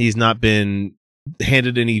not been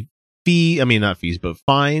handed any not fees, but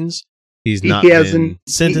fines. He's not been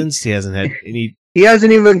sentenced. He hasn't had any. He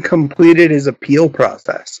hasn't even completed his appeal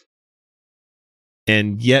process.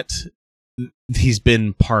 And yet, he's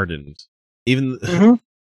been pardoned. Even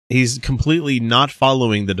he's completely not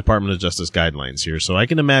following the Department of Justice guidelines here. So I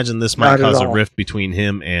can imagine this might cause a rift between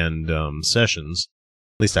him and Sessions.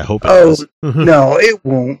 At least I hope it does. No, it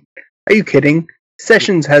won't. Are you kidding?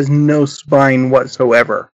 Sessions has no spine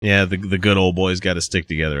whatsoever. Yeah, the good old boys got to stick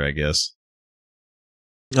together, I guess.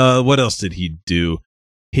 What else did he do?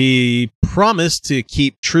 He promised to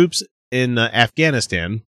keep troops in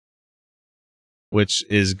Afghanistan, which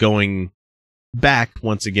is going back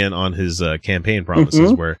once again on his campaign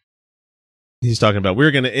promises, where he's talking about,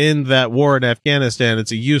 we're going to end that war in Afghanistan.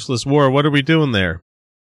 It's a useless war. What are we doing there?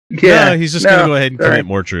 Yeah, he's just going to go ahead and commit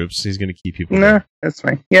more troops. He's going to keep people there. That's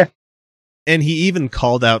fine. Yeah. And he even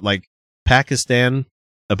called out like Pakistan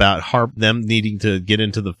about them needing to get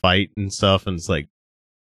into the fight and stuff. And it's like,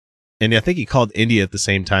 and I think he called India at the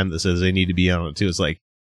same time that says they need to be on it too. It's like,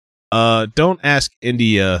 don't ask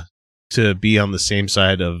India to be on the same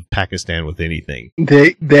side of Pakistan with anything.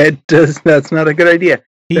 That's not a good idea.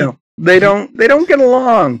 No, they don't get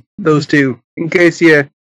along, those two. In case you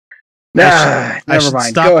never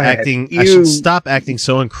mind. Go ahead. I should stop acting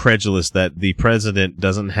so incredulous that the president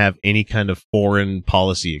doesn't have any kind of foreign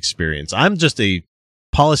policy experience. I'm just a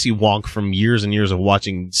policy wonk from years and years of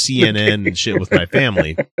watching CNN and shit with my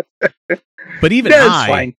family. But even that's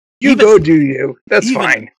fine. That's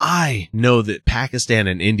fine. I know that Pakistan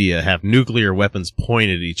and India have nuclear weapons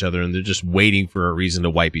pointed at each other, and they're just waiting for a reason to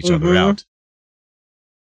wipe each other out.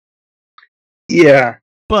 Yeah.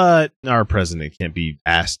 But our president can't be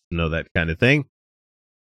asked to know that kind of thing.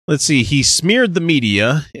 Let's see. He smeared the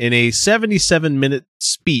media in a 77-minute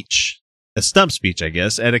speech, a stump speech, I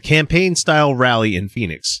guess, at a campaign-style rally in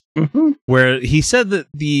Phoenix, where he said that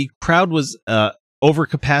the crowd was over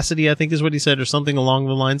capacity, I think is what he said, or something along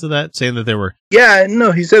the lines of that, saying that there were... Yeah,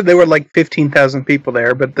 no, he said there were like 15,000 people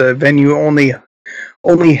there, but the venue only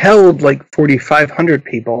held like 4,500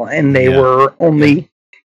 people, and they were only...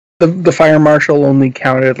 The fire marshal only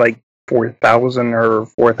counted like 4,000 or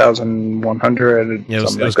 4,100. Yeah,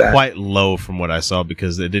 it was quite low from what I saw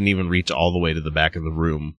because it didn't even reach all the way to the back of the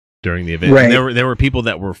room during the event. Right. And there were people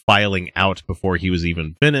that were filing out before he was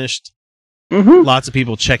even finished. Lots of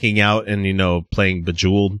people checking out and playing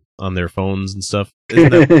Bejeweled on their phones and stuff.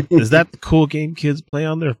 Is that the cool game kids play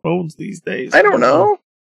on their phones these days? I don't know.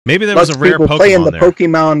 Maybe there was a rare Pokemon playing the there.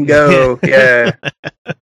 Pokemon Go. Yeah.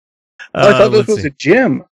 I thought this was a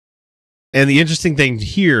gym. And the interesting thing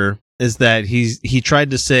here is that he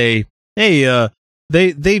tried to say, "Hey,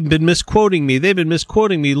 they've been misquoting me. They've been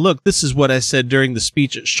misquoting me. Look, this is what I said during the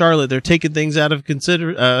speech at Charlotte. They're taking things out of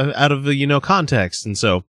context." And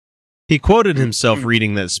so he quoted himself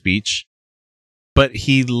reading that speech, but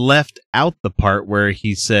he left out the part where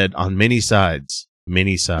he said, "On many sides,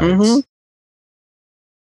 many sides."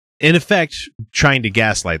 In effect, trying to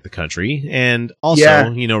gaslight the country and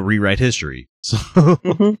also, rewrite history.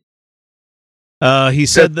 So. He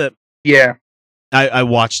said that. Yeah. I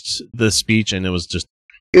watched the speech and it was just.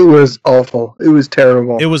 It was awful. It was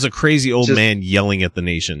terrible. It was a crazy old man yelling at the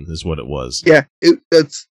nation, is what it was. Yeah.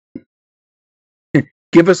 That's.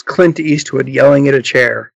 Give us Clint Eastwood yelling at a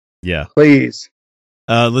chair. Yeah. Please.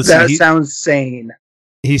 That sounds sane.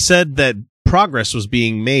 He said that progress was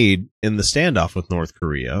being made in the standoff with North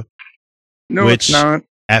Korea. No, which, it's not.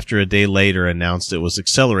 After a day later, announced it was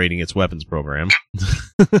accelerating its weapons program.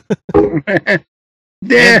 No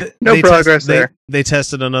progress there. They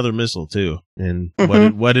tested another missile too, and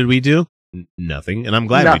what did we do? Nothing. And I'm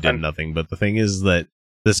glad we did nothing. But the thing is that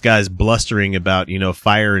this guy's blustering about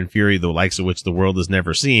fire and fury, the likes of which the world has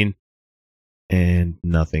never seen, and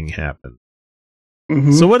nothing happened.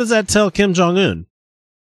 So what does that tell Kim Jong-un?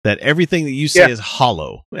 That everything that you say is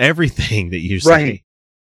hollow. Everything that you say.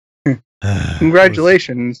 Right.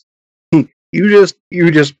 Congratulations.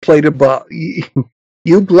 You just played a bluff.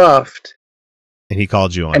 You bluffed. And he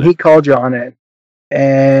called you on it. And he called you on it.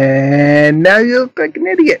 And now you look like an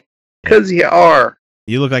idiot. Because you are.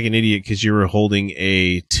 You look like an idiot because you were holding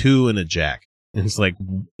a 2 and a jack. And it's like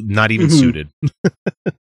not even suited.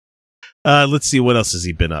 Let's see, what else has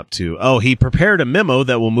he been up to? Oh, he prepared a memo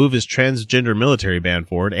that will move his transgender military ban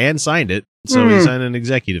forward and signed it. So he signed an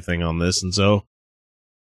executive thing on this. And so,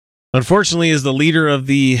 unfortunately, as the leader of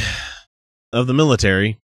the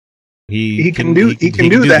military, he can do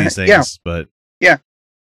these things, but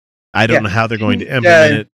I don't know how they're going to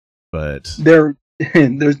implement it, but they're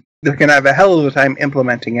going to have a hell of a time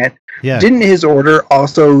implementing it. Yeah. Didn't his order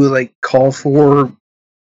also call for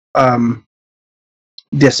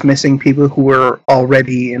dismissing people who were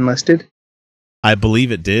already enlisted? I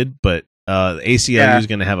believe it did, but the ACLU is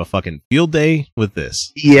going to have a fucking field day with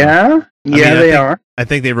this. Yeah. They are. I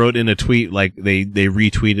think they wrote in a tweet, they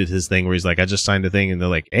retweeted his thing where he's like, I just signed a thing, and they're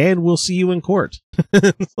like, and we'll see you in court.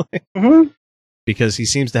 Because he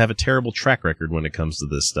seems to have a terrible track record when it comes to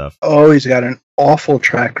this stuff. Oh, he's got an awful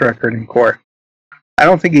track record in court. I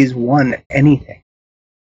don't think he's won anything.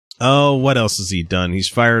 Oh, what else has he done? He's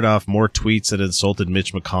fired off more tweets that insulted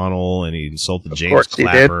Mitch McConnell, and he insulted James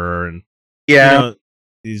Clapper, and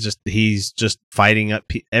he's just fighting up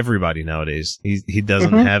everybody nowadays. He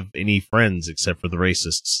doesn't have any friends except for the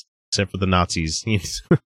racists, except for the Nazis.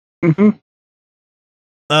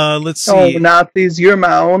 Let's see. Oh, Nazis, you're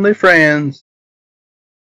my only friends.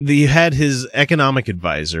 You had his economic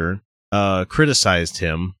advisor criticized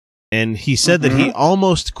him, and he said that he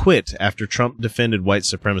almost quit after Trump defended white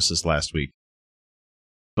supremacists last week.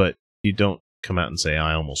 But you don't come out and say,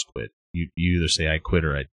 I almost quit. You either say I quit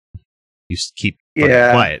or you keep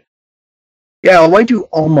quiet. Yeah, why'd you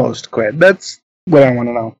almost quit? That's what I want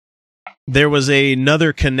to know. There was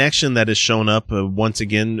another connection that has shown up once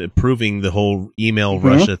again, proving the whole email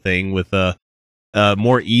Russia thing with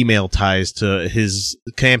more email ties to his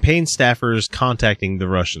campaign staffers contacting the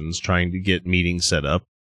Russians, trying to get meetings set up.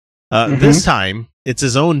 This time, it's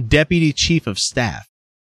his own deputy chief of staff.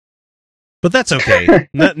 But that's okay.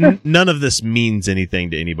 None of this means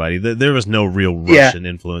anything to anybody. There was no real Russian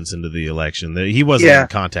influence into the election. He wasn't in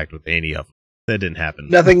contact with any of them. That didn't happen.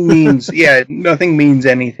 Nothing means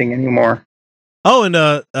anything anymore. Oh,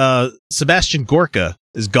 and Sebastian Gorka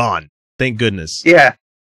is gone. Thank goodness. Yeah.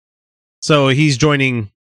 So he's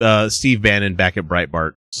joining Steve Bannon back at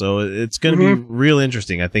Breitbart. So it's going to be real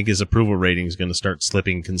interesting. I think his approval rating is going to start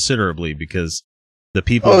slipping considerably because the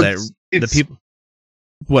people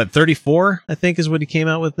what, 34? I think is what he came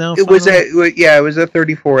out with now. It was at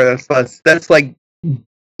 34. That's like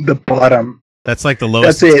the bottom. That's like the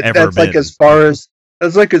lowest it's ever been.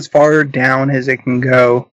 That's like as far down as it can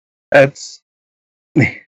go. That's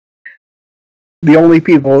the only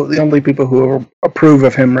people who approve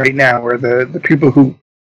of him right now are the people who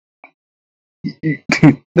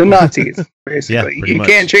the Nazis, basically. Yeah, you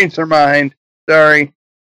can't change their mind. Sorry.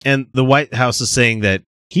 And the White House is saying that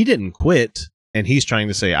he didn't quit, and he's trying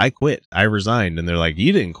to say, I quit, I resigned. And they're like,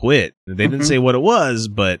 you didn't quit. They didn't say what it was,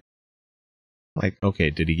 but like, okay,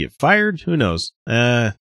 did he get fired? Who knows?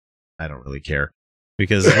 I don't really care.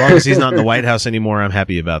 Because as long as he's not in the White House anymore, I'm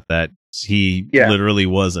happy about that. He literally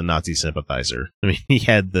was a Nazi sympathizer. I mean, he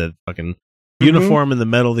had the fucking uniform and the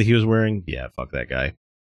medal that he was wearing. Yeah, fuck that guy.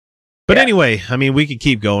 But anyway, I mean, we could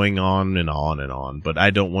keep going on and on and on, but I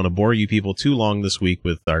don't want to bore you people too long this week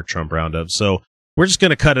with our Trump roundup. So we're just going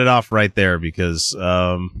to cut it off right there because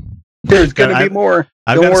there's going to be more.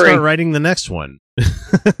 I've got to start writing the next one.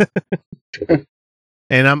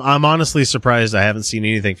 And I'm honestly surprised I haven't seen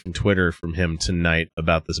anything from Twitter from him tonight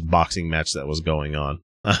about this boxing match that was going on.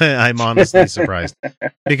 I'm honestly surprised.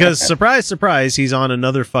 Because, surprise, surprise, he's on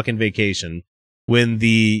another fucking vacation when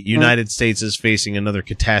the United States is facing another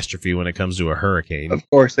catastrophe when it comes to a hurricane. Of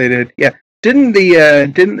course they did, yeah. Didn't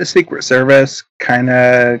the Secret Service kind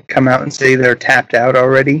of come out and say they're tapped out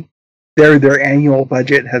already? Their annual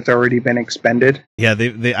budget has already been expended. Yeah,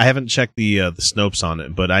 they I haven't checked the Snopes on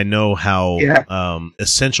it, but I know how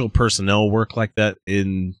essential personnel work like that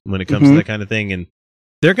when it comes to that kind of thing, and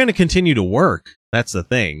they're going to continue to work. That's the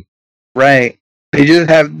thing, right? They just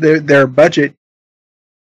have their budget.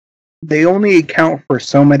 They only account for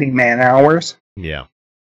so many man hours. Yeah,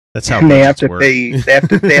 that's how they have to pay. They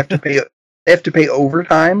have to pay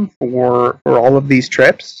overtime for all of these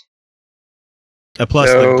trips.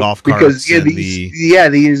 Plus the golf carts because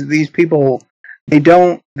these people they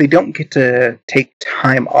don't get to take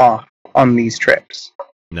time off on these trips.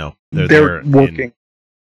 No, they're working.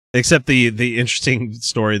 Except the interesting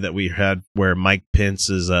story that we had where Mike Pence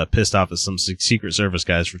is pissed off at some Secret Service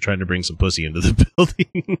guys for trying to bring some pussy into the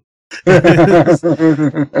building.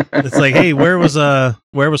 It's like, hey, where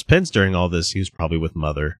was Pence during all this? He was probably with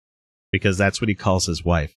Mother, because that's what he calls his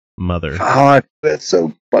wife. Mother. God, that's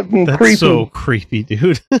so fucking creepy. That's so creepy,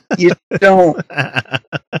 dude. You don't.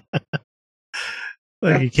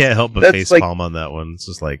 Like, you can't help but face palm on that one. It's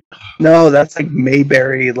just like, no, that's like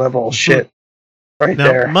Mayberry level shit right now,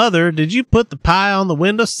 there. Mother, did you put the pie on the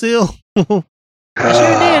windowsill? I sure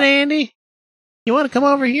did, Andy. You want to come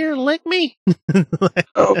over here and lick me?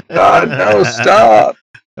 Oh God, no! Stop.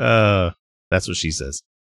 That's what she says.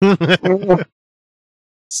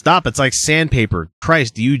 Stop, it's like sandpaper.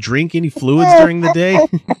 Christ, do you drink any fluids during the day?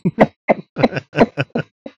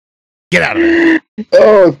 Get out of here.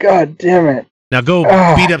 Oh, God damn it. Now go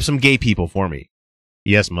beat up some gay people for me.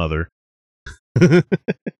 Yes, Mother.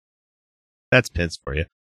 That's Pence for you.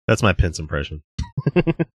 That's my Pence impression.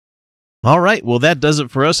 All right, well, that does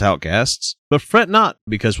it for us, Outcasts. But fret not,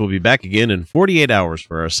 because we'll be back again in 48 hours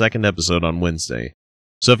for our second episode on Wednesday.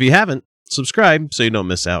 So if you haven't, subscribe so you don't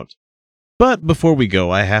miss out. But before we go,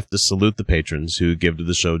 I have to salute the patrons who give to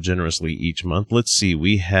the show generously each month. Let's see,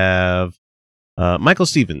 we have Michael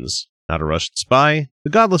Stevens, Not a Russian Spy, The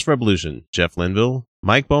Godless Revolution, Jeff Linville,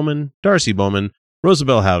 Mike Bowman, Darcy Bowman,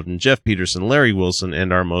 Rosabelle Howden, Jeff Peterson, Larry Wilson,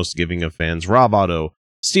 and our most giving of fans, Rob Otto,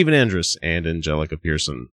 Stephen Andrus, and Angelica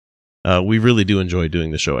Pearson. We really do enjoy doing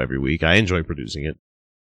the show every week. I enjoy producing it.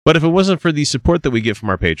 But if it wasn't for the support that we get from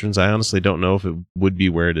our patrons, I honestly don't know if it would be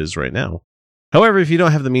where it is right now. However, if you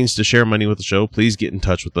don't have the means to share money with the show, please get in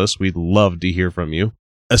touch with us. We'd love to hear from you,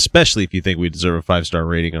 especially if you think we deserve a 5-star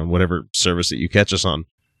rating on whatever service that you catch us on.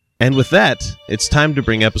 And with that, it's time to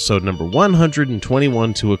bring episode number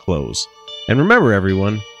 121 to a close. And remember,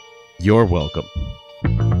 everyone, you're welcome.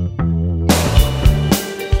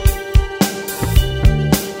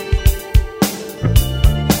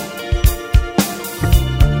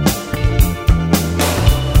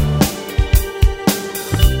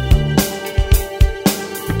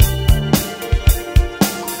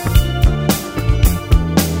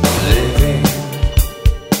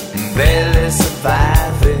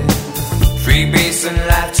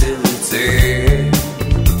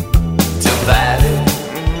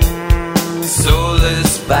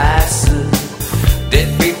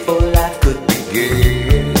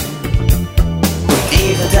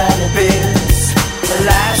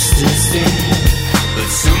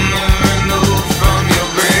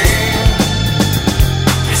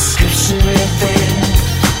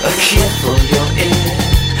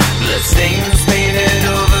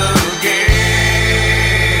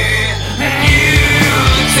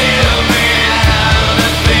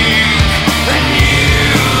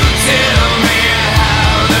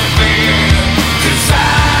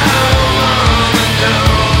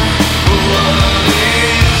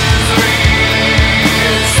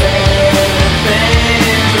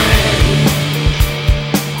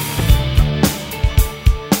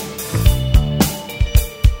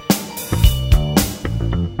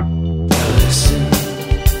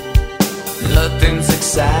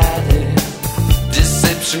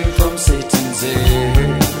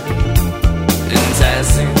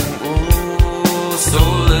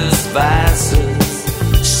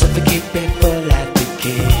 before life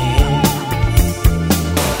begins.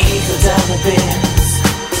 Eagle double bins,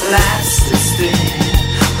 life's to spin.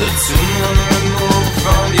 The tumor removed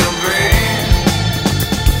from your brain.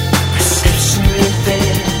 Prescription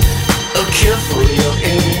refill, a cure for your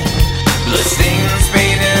ache. Blood stains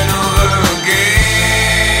painted over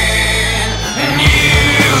again. And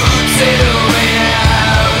you tell me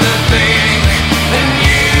how to think, and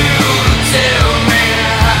you tell me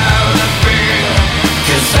how to feel.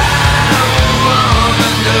 'Cause I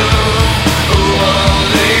wanna know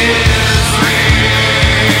what is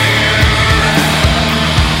real.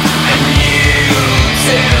 And you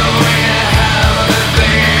tell me how to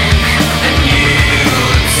think, and you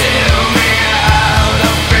tell me how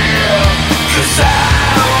to feel. 'Cause I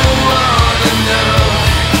wanna know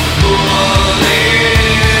what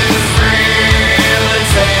is real.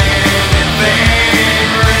 Is anything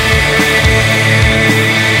real?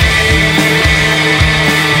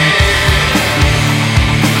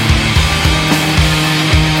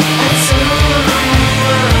 I don't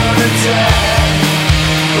wanna die.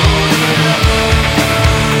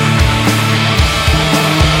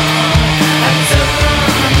 I don't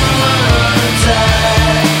wanna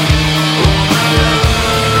die.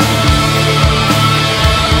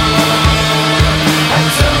 I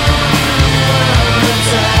don't wanna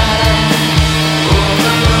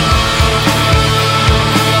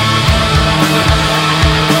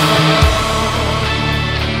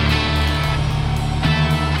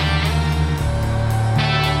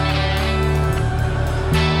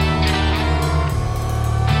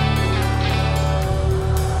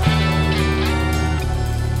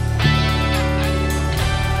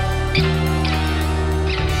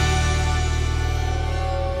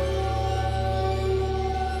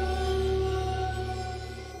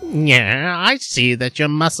Yeah, I see that your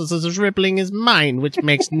muscles is as rippling as mine, which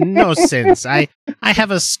makes no sense. I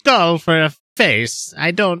have a skull for a face.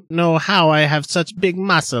 I don't know how I have such big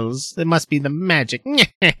muscles. It must be the magic.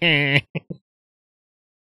 I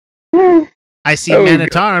see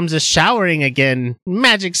Man-at-Arms is showering again.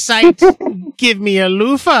 Magic sight. Give me a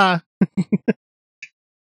loofah.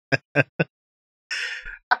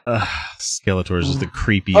 Skeletor's is the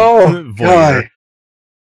creepy voice. God.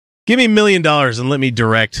 Give me $1 million and let me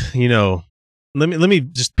direct, let me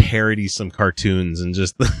just parody some cartoons and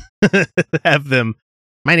just have them.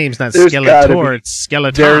 My name's not Skeletor, it's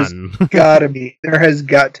Skeleton. There has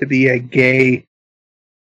got to be a gay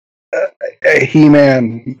a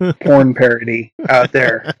He-Man porn parody out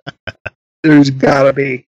there. There's gotta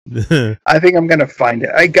be. I think I'm gonna find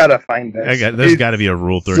it. I gotta find this. There's gotta be a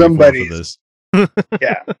Rule 34 for this.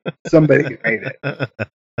 Yeah, somebody made it.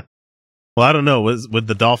 Well, I don't know. Would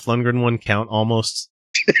the Dolph Lundgren one count almost?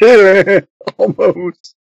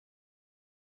 Almost.